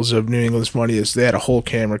finals of New England's Funniest, they had a whole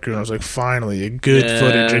camera crew, and I was like, finally, a good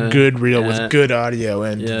footage, a good reel with good audio,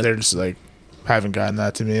 and they're just like, haven't gotten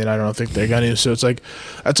that to me, and I don't think they're gonna. So it's like,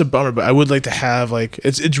 that's a bummer. But I would like to have like,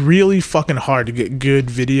 it's really fucking hard to get good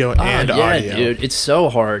video and audio. Dude, it's so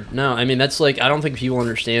hard. No, I mean that's like I don't think people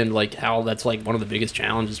understand like how that's like one of the biggest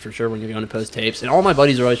challenges for sure when you're going to post tapes. And all my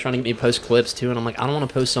buddies are always trying to get me to post clips too, and I'm like, I don't want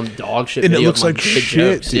to post some dog shit. And it video looks of my like good shit,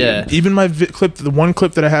 jokes. dude. Yeah. Even my clip, the one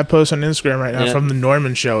clip that I have posted on Instagram right now Yeah. from the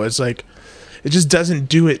Norman show, it's like, it just doesn't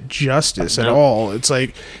do it justice at No. all. It's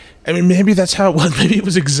like, I mean, maybe that's how it was. Maybe it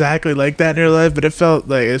was exactly like that in real life, but it felt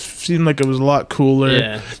like, it seemed like it was a lot cooler.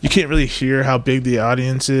 Yeah. You can't really hear how big the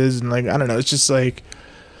audience is, and like, I don't know. It's just like,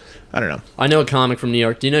 I don't know. I know a comic from New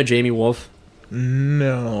York. Do you know Jamie Wolf?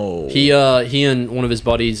 No. He and one of his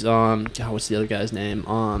buddies, God, what's the other guy's name?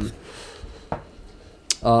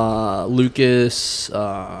 Lucas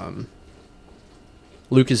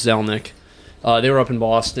Zelnick. They were up in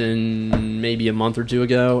Boston maybe a month or two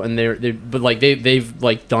ago, and they've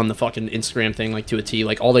like done the fucking Instagram thing like to a T.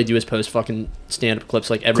 Like all they do is post fucking stand up clips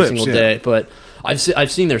like every single day. But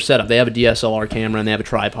I've seen their setup. They have a DSLR camera and they have a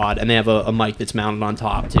tripod and they have a mic that's mounted on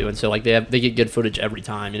top too. And so like they get good footage every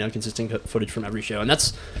time. You know, consistent footage from every show. And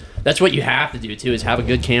that's what you have to do too, is have a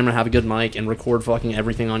good camera, have a good mic, and record fucking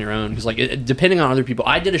everything on your own. Because like depending on other people,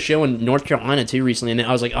 I did a show in North Carolina too recently, and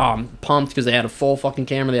I was like, oh, I'm pumped because they had a full fucking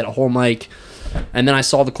camera, they had a whole mic. And then I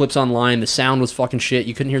saw the clips online. The sound was fucking shit.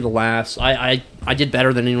 You couldn't hear the laughs. I did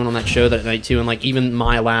better than anyone on that show that night too. And like even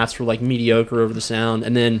my laughs were like mediocre over the sound.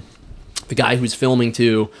 And then the guy who was filming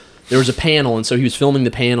too, there was a panel, and so he was filming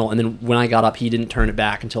the panel. And then when I got up, he didn't turn it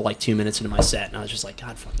back until like 2 minutes into my set. And I was just like,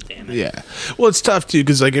 God fucking damn it. Yeah, well, it's tough too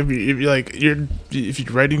because like if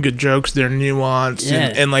you're writing good jokes, they're nuanced,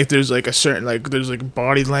 and like there's like a certain like there's like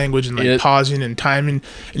body language and like pausing and timing,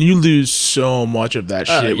 and you lose so much of that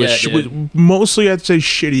shit. With mostly I'd say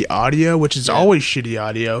shitty audio, which is always shitty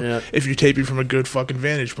audio if you're taping from a good fucking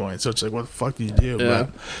vantage point. So it's like, what the fuck do you do? Yeah.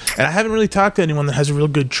 And I haven't really talked to anyone that has a real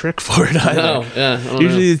good trick for it either. No, I don't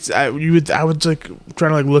Usually know. I would like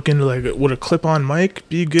trying to like look into like would a clip-on mic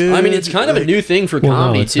be good? I mean, it's kind of a new thing for Well,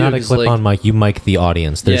 comedy no, it's too. not a 'cause, clip-on mic. You mic the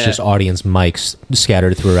audience. There's just audience mics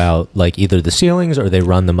scattered throughout, like either the ceilings or they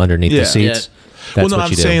run them underneath the seats. That's well, no, what I'm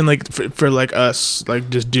you do. saying like for like us, like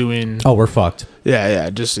just doing. Oh, we're fucked. Yeah.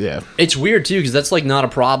 It's weird too because that's like not a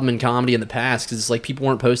problem in comedy in the past because it's like people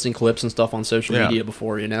weren't posting clips and stuff on social media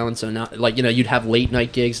before, you know, and so now like you'd have late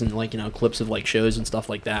night gigs and like clips of like shows and stuff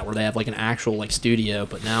like that where they have like an actual like studio,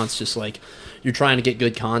 but now it's just like you're trying to get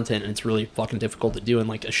good content and it's really fucking difficult to do in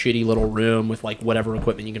like a shitty little room with like whatever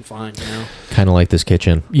equipment you can find, you know. Kind of like this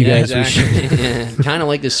kitchen. You guys, exactly. Kind of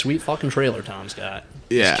like this sweet fucking trailer Tom's got.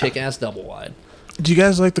 Yeah. Kick ass double wide. Do you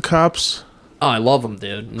guys like the Cops? Oh, I love them,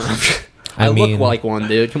 dude. I look mean- like one,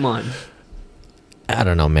 dude. Come on. I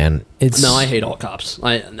don't know, man. No, I hate all cops.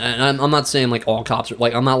 I'm not saying like all cops are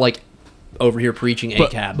like I'm not like over here preaching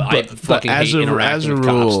ACAB, but I fucking hate interacting with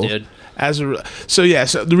cops, dude.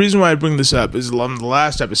 So the reason why I bring this up is on the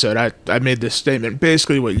last episode I made this statement,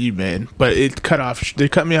 basically what you made, but they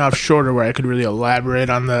cut me off shorter where I could really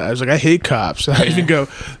elaborate on I was like, I hate cops. I even go,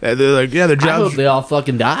 they're like, yeah, their I hope jobs. they all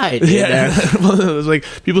fucking died. Dude. Yeah, well, it was like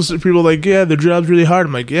people like, yeah, their job's really hard.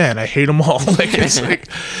 I'm like, yeah, and I hate them all. Like it's like,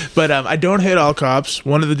 but I don't hate all cops.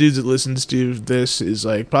 One of the dudes that listens to this is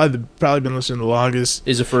like probably been listening the longest.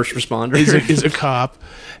 Is a first responder. Is a cop.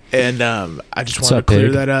 And I just wanted to up, clear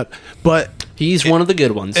pig? that up. But he's one of the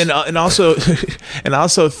good ones. and also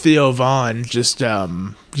Theo Vaughn just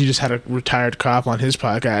he just had a retired cop on his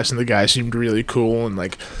podcast, and the guy seemed really cool and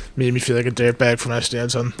like made me feel like a dirtbag for my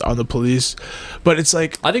stance on the police. But it's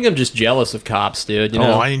like, I think I'm just jealous of cops, dude. You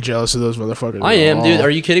know? I ain't jealous of those motherfuckers. I am, dude. Are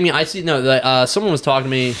you kidding me? I see. No, someone was talking to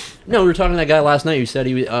me. No, we were talking to that guy last night who said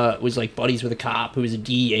he was like buddies with a cop who is a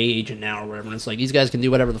DEA agent now or whatever. And it's like these guys can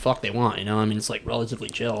do whatever the fuck they want. You know, I mean, it's like relatively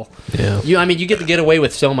chill. Yeah. You get to get away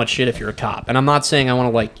with so much shit if you're a cop. And I'm not saying I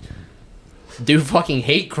want to like do fucking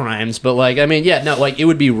hate crimes, but like, I mean, yeah, no, like it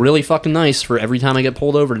would be really fucking nice for every time I get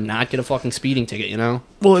pulled over to not get a fucking speeding ticket, you know?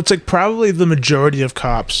 Well, it's like probably the majority of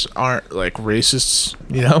cops aren't like racists,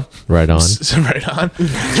 you know? Right on. Right on.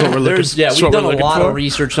 That's what we're looking, we've done a lot of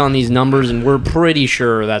research on these numbers, and we're pretty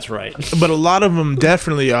sure that's right. But a lot of them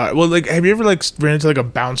definitely are. Well, like, have you ever like ran into like a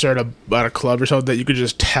bouncer at a club or something that you could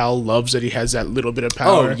just tell loves that he has that little bit of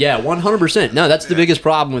power? Oh yeah, 100%. No, that's the biggest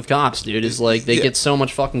problem with cops, dude. Is like they get so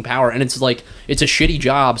much fucking power, and it's like it's a shitty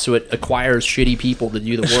job, so it acquires shitty people to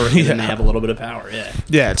do the work, and then they have a little bit of power. Yeah.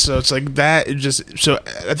 Yeah. So it's like that. It just so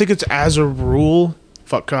I think it's as a rule,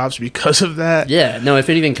 fuck cops because of that. Yeah. No, if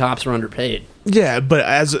anything, cops are underpaid. Yeah,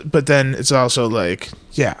 but then it's also like,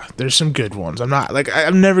 yeah, there's some good ones. I'm not like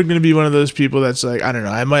I'm never gonna be one of those people that's like, I don't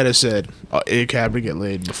know. I might have said a cab to get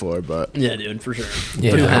laid before, but yeah, dude, for sure.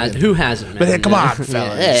 Yeah. Who hasn't? Man? But hey, come on,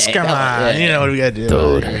 fellas, come on. Yeah. You know what we gotta do,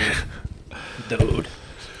 dude.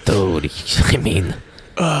 I mean,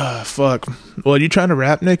 fuck. Well, are you trying to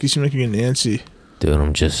rap, Nick? You seem like you're getting antsy. dude,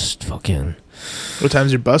 I'm just fucking. What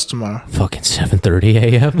time's your bus tomorrow? Fucking 7:30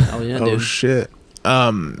 a.m. Oh yeah, dude. Oh shit.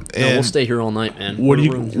 And we'll stay here all night, man. What are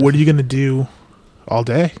you gonna do all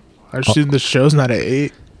day? I assume the show's not at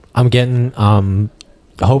 8. I'm getting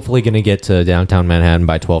hopefully gonna get to downtown Manhattan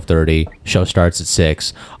by 12:30. Show starts at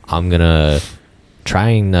 6. I'm gonna try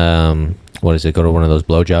and go to one of those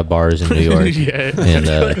blowjob bars in New York. Yeah.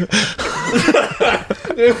 And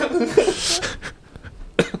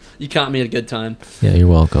you caught me at a good time. yeah, you're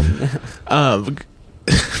welcome. Now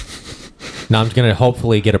I'm gonna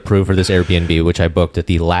hopefully get approved for this Airbnb, which I booked at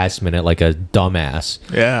the last minute like a dumbass.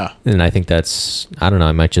 Yeah. And I think that's, I don't know,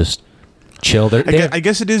 I might just chill there. I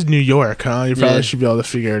guess it is New York, huh? You probably should be able to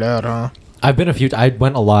figure it out, huh? I've been I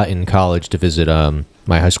went a lot in college to visit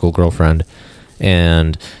my high school girlfriend.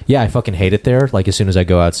 And yeah, I fucking hate it there. Like as soon as I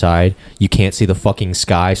go outside, you can't see the fucking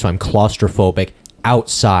sky, so I'm claustrophobic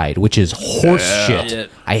outside, which is horse shit. Yeah.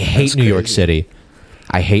 I hate New York City.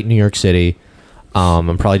 I hate New York City.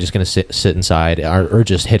 I'm probably just gonna sit inside or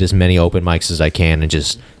just hit as many open mics as I can and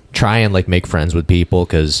just try and like make friends with people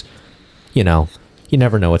because, you know, you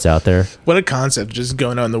never know what's out there. What a concept, just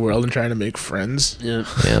going out in the world and trying to make friends. Yeah.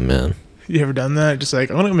 Yeah, man. You ever done that? Just like,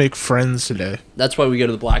 I want to make friends today. That's why we go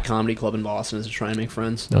to the Black Comedy Club in Boston, is to try and make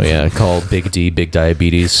friends. Oh yeah, call Big D Big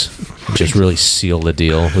Diabetes. Just really seal the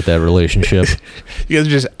deal with that relationship. You guys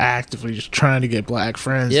are just actively just trying to get black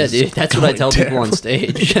friends. Yeah, dude, that's what I tell people on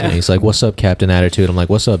stage. And he's like, "What's up, Captain Attitude?" I'm like,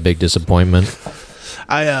 "What's up, Big Disappointment?"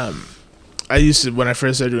 I used to, when I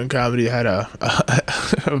first started doing comedy, I had a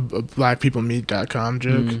blackpeoplemeet.com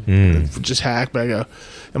joke. Just hack, but I go,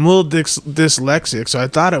 I'm a little dyslexic, so I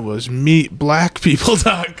thought it was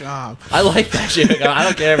meetblackpeople.com. I like that shit. I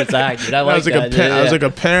don't care if it's hacked, dude. I was like,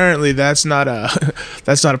 apparently that's not a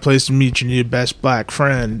place to meet. You need a best black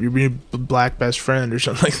friend. You need a black best friend or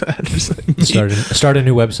something like that. Just like start a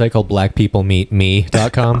new website called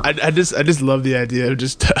blackpeoplemeetme.com. I just love the idea of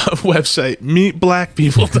just a website,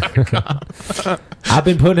 meetblackpeople.com. I've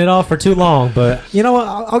been putting it off for too long, but you know what?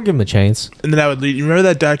 I'll give him a chance. And then I would lead. You remember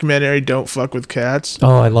that documentary, Don't Fuck with Cats?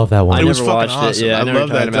 Oh, I love that one. It was never fucking watched awesome. it. Yeah, I love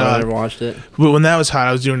that I dog. never watched it. But when that was hot,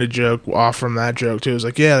 I was doing a joke off from that joke too. It was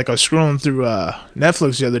like, yeah, like I was scrolling through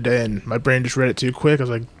Netflix the other day, and my brain just read it too quick. I was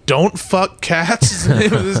like, "Don't fuck cats" is the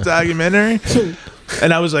name of this documentary.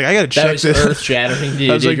 And I was like, I gotta check this. this. Earth-shattering,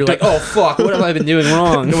 dude. You're like, oh fuck, what have I been doing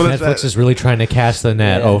wrong? Netflix is really trying to cast the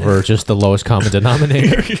net over just the lowest common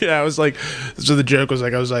denominator. Yeah, I was like, so the joke was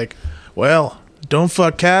like, I was like, well, don't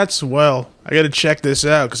fuck cats. Well, I gotta check this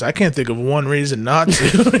out because I can't think of one reason not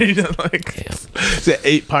to. You know, like, it's an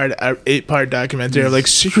 8-part documentary. I'm like,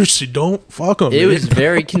 seriously, don't fuck them. It was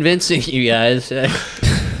very convincing, you guys.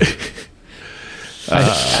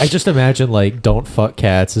 I just imagine like "Don't fuck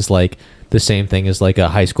cats" is like the same thing as like a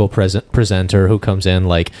high school presenter who comes in,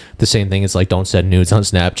 like the same thing as like "Don't send nudes on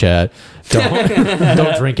Snapchat."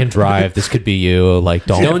 Don't drink and drive. This could be you. Like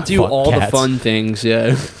don't do fuck all cats. the fun things.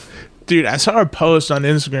 Yeah. Dude, I saw a post on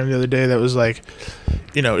Instagram the other day that was like,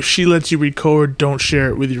 you know, she lets you record, don't share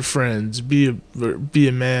it with your friends. Be a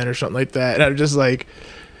man or something like that. And I'm just like,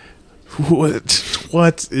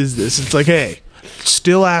 what is this? It's like, hey,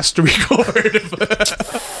 still asked to record.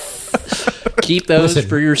 keep those Listen,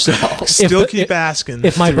 for yourself. Still keep asking.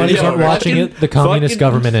 If my buddies aren't watching fucking- it, the communist fucking-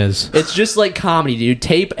 government is. It's just like comedy, dude.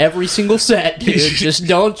 Tape every single set, dude. Just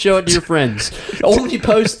don't show it to your friends. Only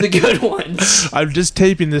post the good ones. I'm just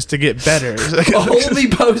taping this to get better. Only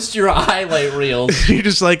post your highlight reels. You're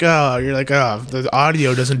just like, the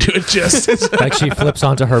audio doesn't do it justice. Like she flips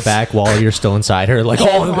onto her back while you're still inside her. Like,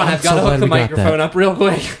 Oh, I'm I've so got to glad hook the we got microphone that. up real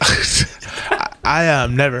quick. I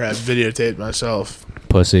never have videotaped myself.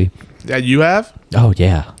 Pussy. Yeah, you have? Oh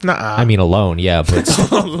yeah. Nuh-uh. I mean, alone, yeah, but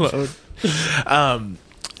Alone.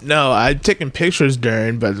 No, I've taken pictures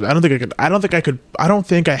during, but I don't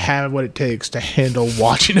think I have what it takes to handle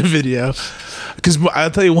watching a video. Because I'll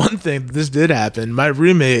tell you one thing, this did happen. My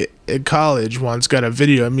roommate in college once got a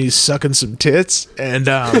video of me sucking some tits, and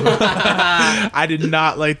I did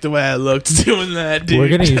not like the way I looked doing that, dude. we're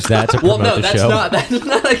gonna use that to Well, promote no, the show. that's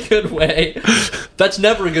not a good way. That's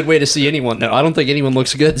never a good way to see anyone, though. I don't think anyone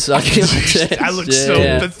looks good sucking on tits. I look so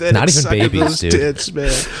pathetic. Not even sucking babies, those dude. Tits,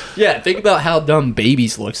 man. Yeah, think about how dumb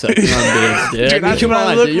babies look sucking on dudes, dude. Dude, that's Come what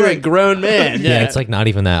I on, look dude. You're a like. grown man. Yeah, it's like not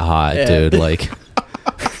even that hot, Yeah. dude. Like,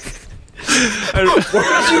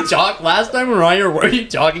 Weren't you talk last time, Ryan? Were you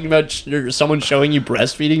talking about someone showing you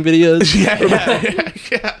breastfeeding videos?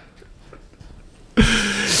 Yeah.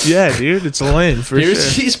 Yeah, dude, it's lame for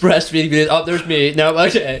Here's sure. these breastfeeding videos. Oh, there's me. No,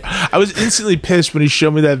 okay. I was instantly pissed when he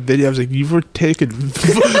showed me that video. I was like, "You were taking.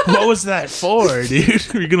 What was that for,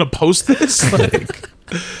 dude? Are you gonna post this?"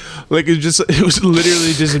 Like it was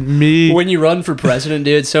literally just me. When you run for president,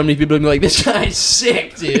 dude, so many people will be like, "This guy's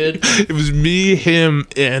sick, dude." It was me, him,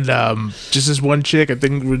 and just this one chick. I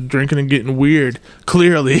think we're drinking and getting weird.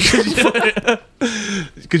 Clearly, because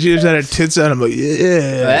she just had her tits out. I'm like,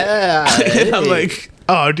 yeah. And I'm like,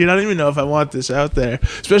 oh, dude, I don't even know if I want this out there.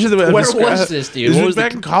 Especially the way I Where described- was this, dude? This What was was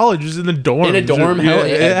back in college. It was in the dorm. In a dorm? Hell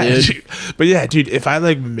yeah, dude. But yeah, dude, if I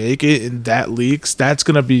like make it and that leaks, that's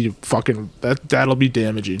gonna be fucking. That'll be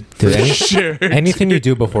damaging. Dude, For sure. anything you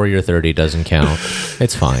do before you're 30 doesn't count.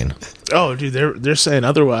 It's fine. Oh, dude, they're saying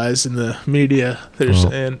otherwise in the media. They're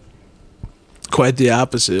saying quite the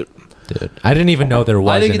opposite. Dude, I didn't even know there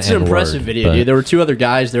was. I think it's an impressive video, dude. There were two other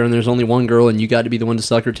guys there, and there's only one girl, and you got to be the one to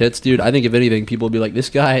suck her tits, dude. I think if anything, people would be like, "This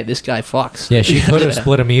guy fucks." Yeah, she could have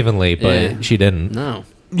split them evenly, but Yeah. she didn't. No.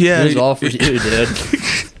 Yeah, It was all for you, dude.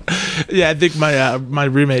 Yeah, I think my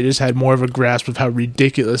roommate just had more of a grasp of how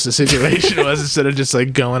ridiculous the situation was instead of just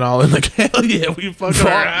like going all in like, hell yeah, we fucking Fuck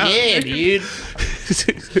around. yeah, dude.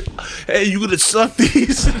 Hey, you gonna suck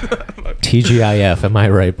these? TGIF, am I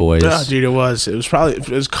right, boys? No, dude, it was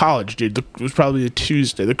college, dude. It was probably a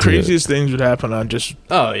Tuesday. The craziest things would happen on just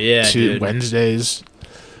Oh yeah, dude. Wednesdays.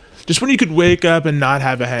 Just when you could wake up and not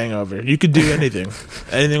have a hangover, you could do anything.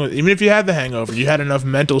 Even if you had the hangover, you had enough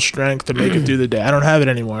mental strength to make it through the day. I don't have it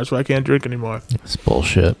anymore, so I can't drink anymore. It's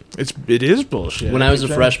bullshit. It is bullshit. When I was a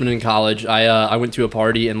Exactly. freshman in college, I went to a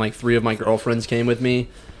party and like 3 of my girlfriends came with me,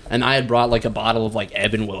 and I had brought like a bottle of like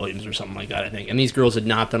Evan Williams or something like that, I think. And these girls had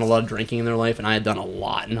not done a lot of drinking in their life, and I had done a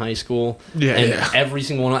lot in high school. Yeah, and yeah. every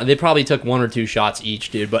single one, they probably took 1 or 2 shots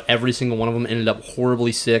each, dude. But every single one of them ended up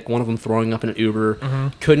horribly sick. One of them throwing up in an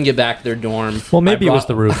Uber, couldn't get back to their dorm. Well, maybe I it was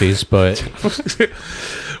the brought- roofies, but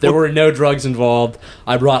There were no drugs involved.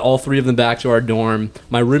 I brought all 3 of them back to our dorm.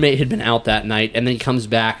 My roommate had been out that night, and then he comes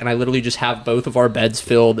back, and I literally just have both of our beds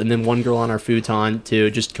filled, and then one girl on our futon, too,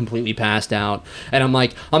 just completely passed out. And I'm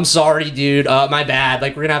like, I'm sorry, dude. My bad.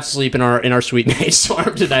 Like, we're gonna have to sleep in our suite mate's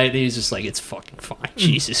dorm tonight. And he's just like, it's fucking fine.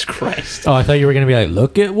 Jesus Christ. oh, I thought you were gonna be like,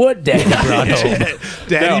 look at what Daddy brought home.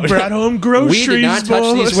 Daddy No. brought home groceries. We did not touch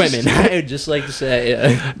boys. these women. I would just like to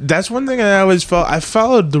say, That's one thing I always felt. I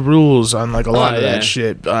followed the rules on like a lot of yeah. that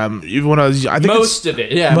shit. Even when I was, I think most of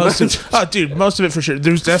it. Yeah. most of, oh, dude, most of it for sure.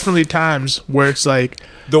 There's definitely times where it's like,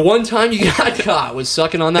 The one time you got caught was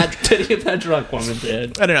sucking on that titty of that drunk woman,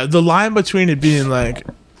 dude. I don't know, the line between it being like,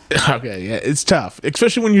 okay, yeah, it's tough,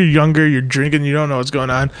 especially when you're younger, you're drinking, you don't know what's going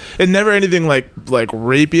on, and never anything like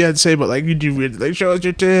rapey, I'd say, but like you do weird, like show us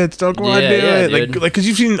your tits, don't go on, Yeah, do yeah, it, dude. like because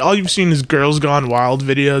you've seen is Girls Gone Wild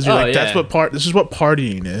videos. You're Oh, like, that's yeah. what this is what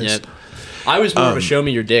partying is. Yep. I was more of a show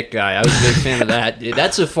me your dick guy. I was a big fan of that. Dude,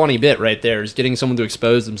 that's a funny bit right there, is getting someone to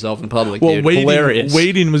expose themselves in public, Well, dude. Hilarious.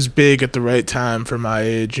 Waiting was big at the right time for my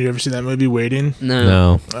age. You ever seen that movie, Waiting?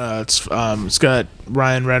 No. No. It's got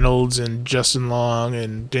Ryan Reynolds and Justin Long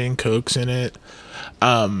and Dane Coates in it.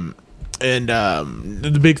 The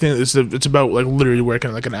big thing is it's about like literally working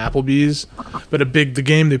at like an Applebee's, but the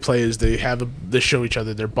game they play is they show each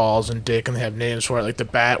other their balls and dick, and they have names for it, like the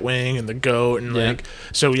Batwing and the Goat, and Yeah. like,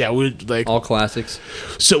 so yeah, we like, All classics.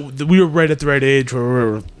 so we were right at the right age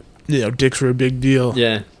where dicks were a big deal.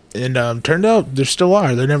 Yeah. turned out there still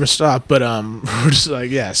are. They never stopped. But we're just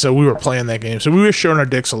like, yeah. So we were playing that game. So we were showing our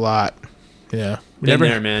dicks a lot. Yeah, we Been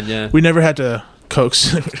there, man. Yeah. We never had to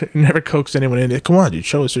coax. Never coaxed anyone in it. Come on, dude.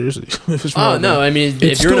 Show us seriously. Oh no, I mean,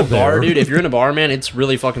 It's if you're in a still bar, there. dude, if you're in a bar, man, it's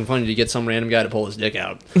really fucking funny to get some random guy to pull his dick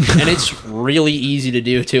out, and it's really easy to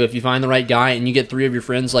do too. If you find the right guy and you get 3 of your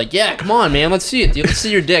friends, like, yeah, come on, man, let's see it, dude. Let's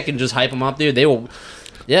see your dick, and just hype them up, dude. They will.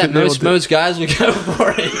 Yeah, Dude, they will most guys will go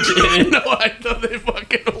for it, dude. No, I know they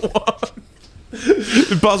fucking won.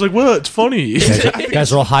 And Paul's like, well, it's funny.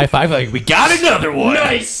 Guys are all high five like, we got another one.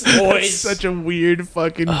 Nice, It's boys. such a weird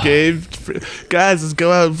fucking game. Guys, let's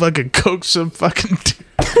go out and fucking coax some fucking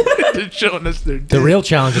dude showing us their dick. The real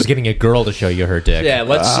challenge is getting a girl to show you her dick. Yeah,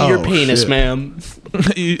 let's see your Oh, penis, shit. ma'am.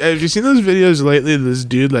 Have you seen those videos lately of this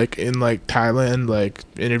dude like in like Thailand like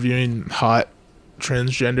interviewing hot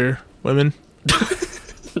transgender women?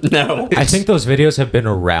 No. I think those videos have been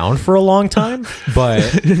around for a long time,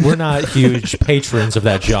 but we're not huge patrons of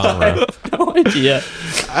that genre. No idea.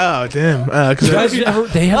 Oh damn! You guys ever-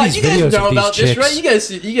 they have these You guys videos know of these about chicks, this, right?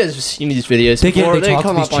 You guys have seen these videos They before. They talk to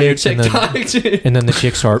come these up on your chicks and TikTok, then- dude. and then the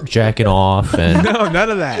chicks start jacking off. And No, none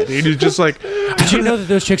of that, dude. It's just like did you know that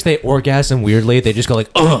those chicks, they orgasm weirdly? They just go like,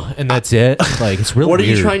 ugh, and that's it. Like, it's really What are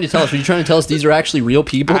weird. you trying to tell us? Are you trying to tell us these are actually real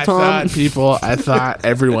people, I Tom? thought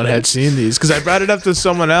everyone had seen these because I brought it up to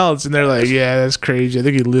someone else and they're like, "Yeah, that's crazy. I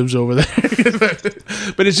think he lives over there."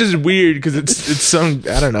 But it's just weird because it's some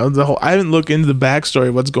I don't know the whole. I haven't looked into the backstory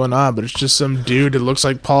of what's going on, but it's just some dude that looks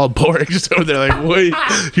like Paul Borick just over there like, "Wait,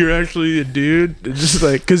 you're actually a dude?" It's just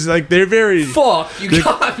like because like they're very Fuck, you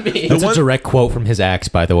got me. That's one- a direct quote from his acts,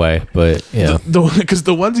 by the way. But yeah, because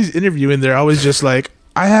the ones he's interviewing, they're always just like,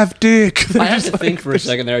 "I have dick." I had to think for a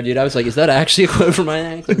second there, dude. I was like, is that actually a quote from my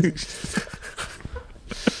act?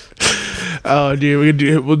 Oh,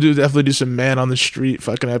 dude, we'll definitely do some man on the street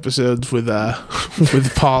fucking episodes with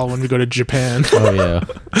Paul when we go to Japan. oh yeah.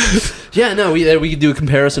 Yeah, no, we could do a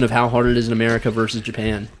comparison of how hard it is in America versus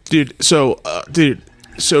Japan. Dude, so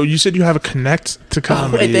you said you have a connect to Oh,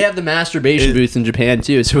 comedy. wait, they have the masturbation booth in Japan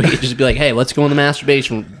too, so we could just be like, hey, let's go in the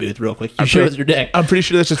masturbation booth real quick. You show us your dick. I'm pretty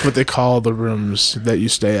sure that's just what they call the rooms that you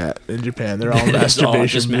stay at in Japan. They're all It's all masturbation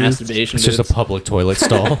just booths. masturbation It's just a booths. public toilet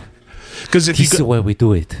stall. Because if you This is the go, way we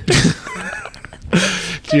do it.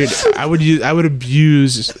 dude, I would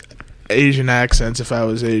abuse Asian accents if I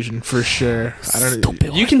was Asian for sure. I don't.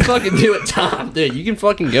 You can fucking do it, Tom, dude. You can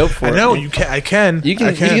fucking go for it. I know dude. you can. I can. You can,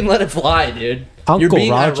 I can. you can let it fly, dude. Uncle You're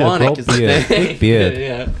being Roger ironic broke is the beard. thing. Big beard.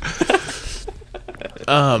 Yeah.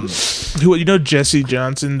 Who you know? Jessie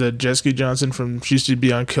Johnson, the Jessie Johnson from she used to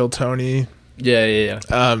be on Kill Tony. Yeah.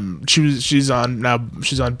 She's on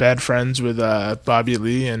Bad Friends with Bobby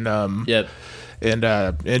Lee and Yep. and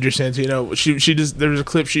Andrew Santino. She just there was a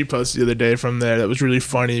clip she posted the other day from there that was really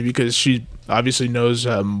funny because she obviously knows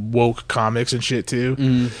woke comics and shit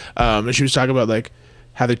too. And she was talking about like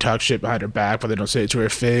how they talk shit behind her back but they don't say it to her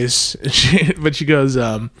face. But she goes,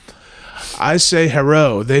 I say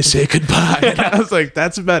hello, they say goodbye. And I was like,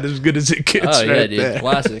 that's about as good as it gets. Oh yeah, right dude. there.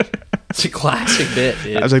 Classic. It's a classic bit,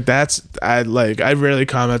 dude. I was like, I rarely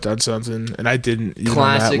comment on something, and I didn't. Even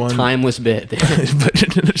Classic, on that one. timeless bit, dude.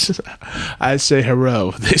 But I say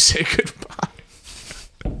hello, they say goodbye.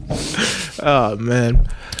 Oh man.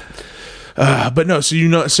 But no. So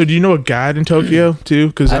do you know a guide in Tokyo too?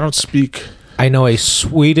 Because I don't speak. I know a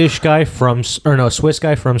Swiss guy from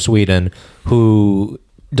Sweden who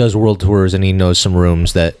does world tours, and he knows some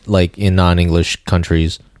rooms that, like, in non-English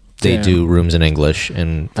countries, they Damn. do rooms in English.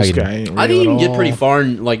 And This guy ain't real I think you can at get all. pretty far,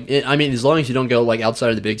 in, like, I mean, as long as you don't go like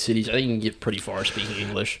outside of the big cities, I think you can get pretty far speaking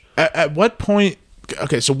English. At what point?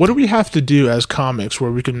 Okay, so what do we have to do as comics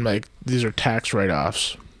where we can like these are tax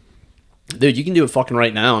write-offs? Dude, you can do it fucking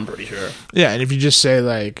right now, I'm pretty sure. Yeah, and if you just say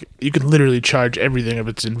like you can literally charge everything if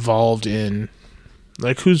it's involved in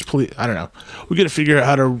like who's police. I don't know. We got to figure out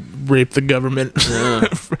how to rape the government. Yeah.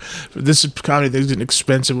 This comedy thing's getting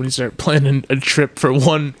expensive when you start planning a trip for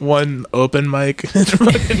one open mic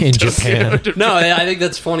In Japan. No, I think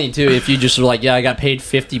that's funny too. If you just are like, yeah, I got paid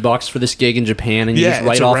 $50 for this gig in Japan, and you Yeah, just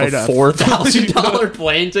write it's a off write-off. a $4,000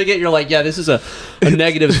 plane ticket, you're like, yeah, this is a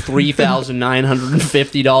negative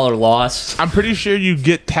 $3,950 loss. I'm pretty sure you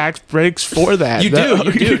get tax breaks for that. You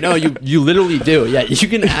do. No, you literally do. Yeah, you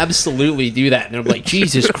can absolutely do that. And they're like,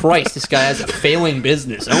 Jesus Christ, this guy has a failing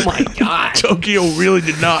business. Oh my God. Tokyo really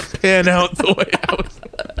did not pan out the way I was.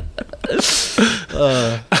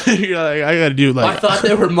 You're like, I gotta do I like thought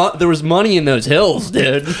there was money in those hills,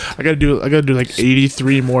 dude. I gotta do like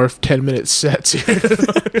 83 more 10-minute sets here.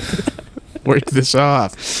 Work this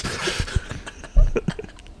off.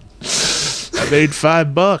 I made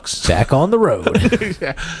 $5. back on the road.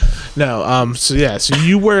 Yeah. No, so yeah, so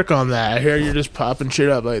you work on that. I hear you're just popping shit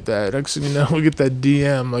up like that. Next thing you know, we get that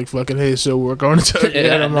DM like fucking, hey, so we're going to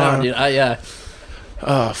Tokyo tomorrow. No, dude, yeah.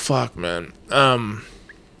 Oh fuck, man.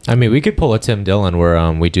 I mean, we could pull a Tim Dillon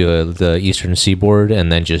where we do the Eastern Seaboard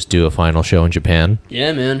and then just do a final show in Japan.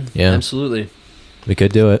 Yeah, man. Yeah. Absolutely. We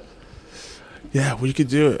could do it. Yeah, we could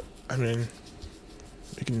do it. I mean,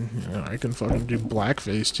 we can. I can fucking do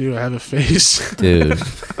blackface too. I have a face. Dude.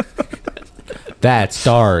 That's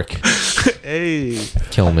dark. Hey.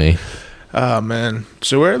 Kill me. Oh man.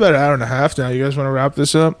 So we're about an hour and a half now. You guys want to wrap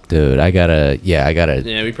this up? Dude, I gotta Yeah,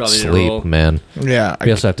 we probably need to sleep, roll. man. Yeah. We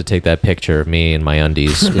also have to take that picture of me in my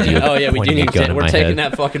undies with you. Oh yeah, we do pointing a need gun to. in We're my taking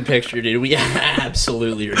head. that fucking picture, dude. We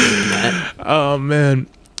absolutely are doing that. Oh man.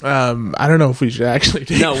 I don't know if we should actually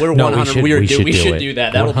do No, we're No, 100. we should We do should it. do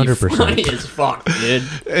that. That'll 100%. be funny as fuck, dude.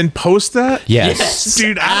 and post that. Yes.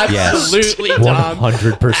 Dude, Absolutely, Tom.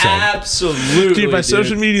 100%. Absolutely, Dude, my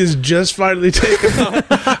social media is just finally taken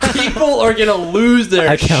off. People are gonna lose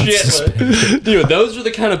their Account shit. suspended. Dude, those are the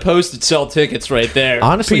kind of posts that sell tickets right there.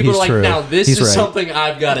 Honestly, people he's are like, true. now this He's is right. something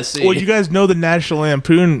I've got to see. Well, you guys know the National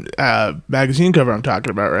Lampoon magazine cover I'm talking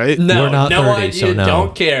about, right? no, We're not no 30, idea. so no.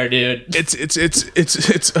 Don't care, dude.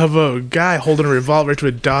 It's of a guy holding a revolver to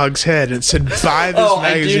a dog's head and it said, buy this Oh,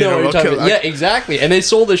 I magazine. do know or what you're we'll talking kill-" about. Yeah, exactly. And they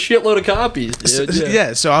sold a shitload of copies, dude.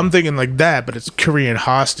 Yeah, so I'm thinking like that, but it's Korean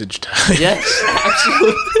hostage time. Yes,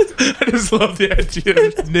 absolutely. I just love the idea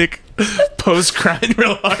of Nick post crying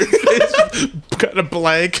real hard face, got a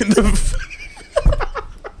blank in the.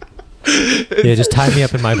 Yeah, just tie me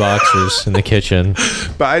up in my boxers in the kitchen.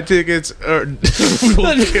 Buy tickets or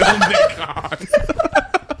we'll kill Nick Hahn.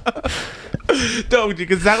 No,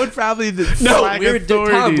 because that would probably flag Tom,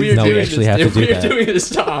 authorities. we are No, we doing actually this. have to dude. do We are that. doing this,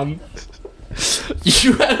 Tom.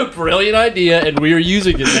 You had a brilliant idea, and we are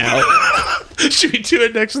using it now. Should we do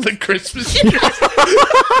it next to the Christmas tree?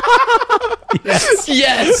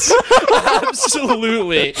 Yes,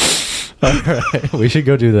 absolutely. All right, we should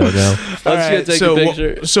go do that now. Let's All go right, take so, a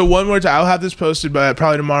picture. So one more time, I'll have this posted by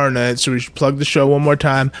probably tomorrow night. So we should plug the show one more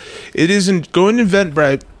time. It isn't going to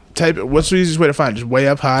Eventbrite. Type. What's the easiest way to find it? Just Way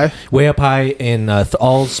Up High. Way Up High in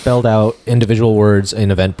all spelled out individual words in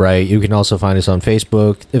Eventbrite. You can also find us on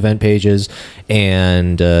Facebook event pages,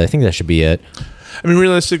 and I think that should be it. I mean,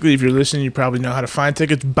 realistically, if you're listening, you probably know how to find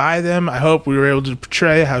tickets. Buy them. I hope we were able to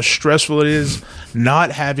portray how stressful it is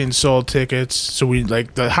not having sold tickets. So we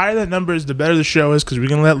like the higher that number is, the better the show is because we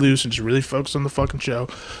can let loose and just really focus on the fucking show.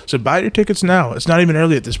 So buy your tickets now. It's not even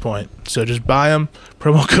early at this point. So just buy them.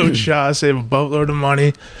 Promo code Shaw, save a boatload of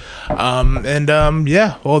money.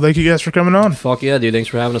 Yeah. Well, thank you guys for coming on. Fuck yeah, dude. Thanks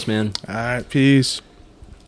for having us, man. All right. Peace.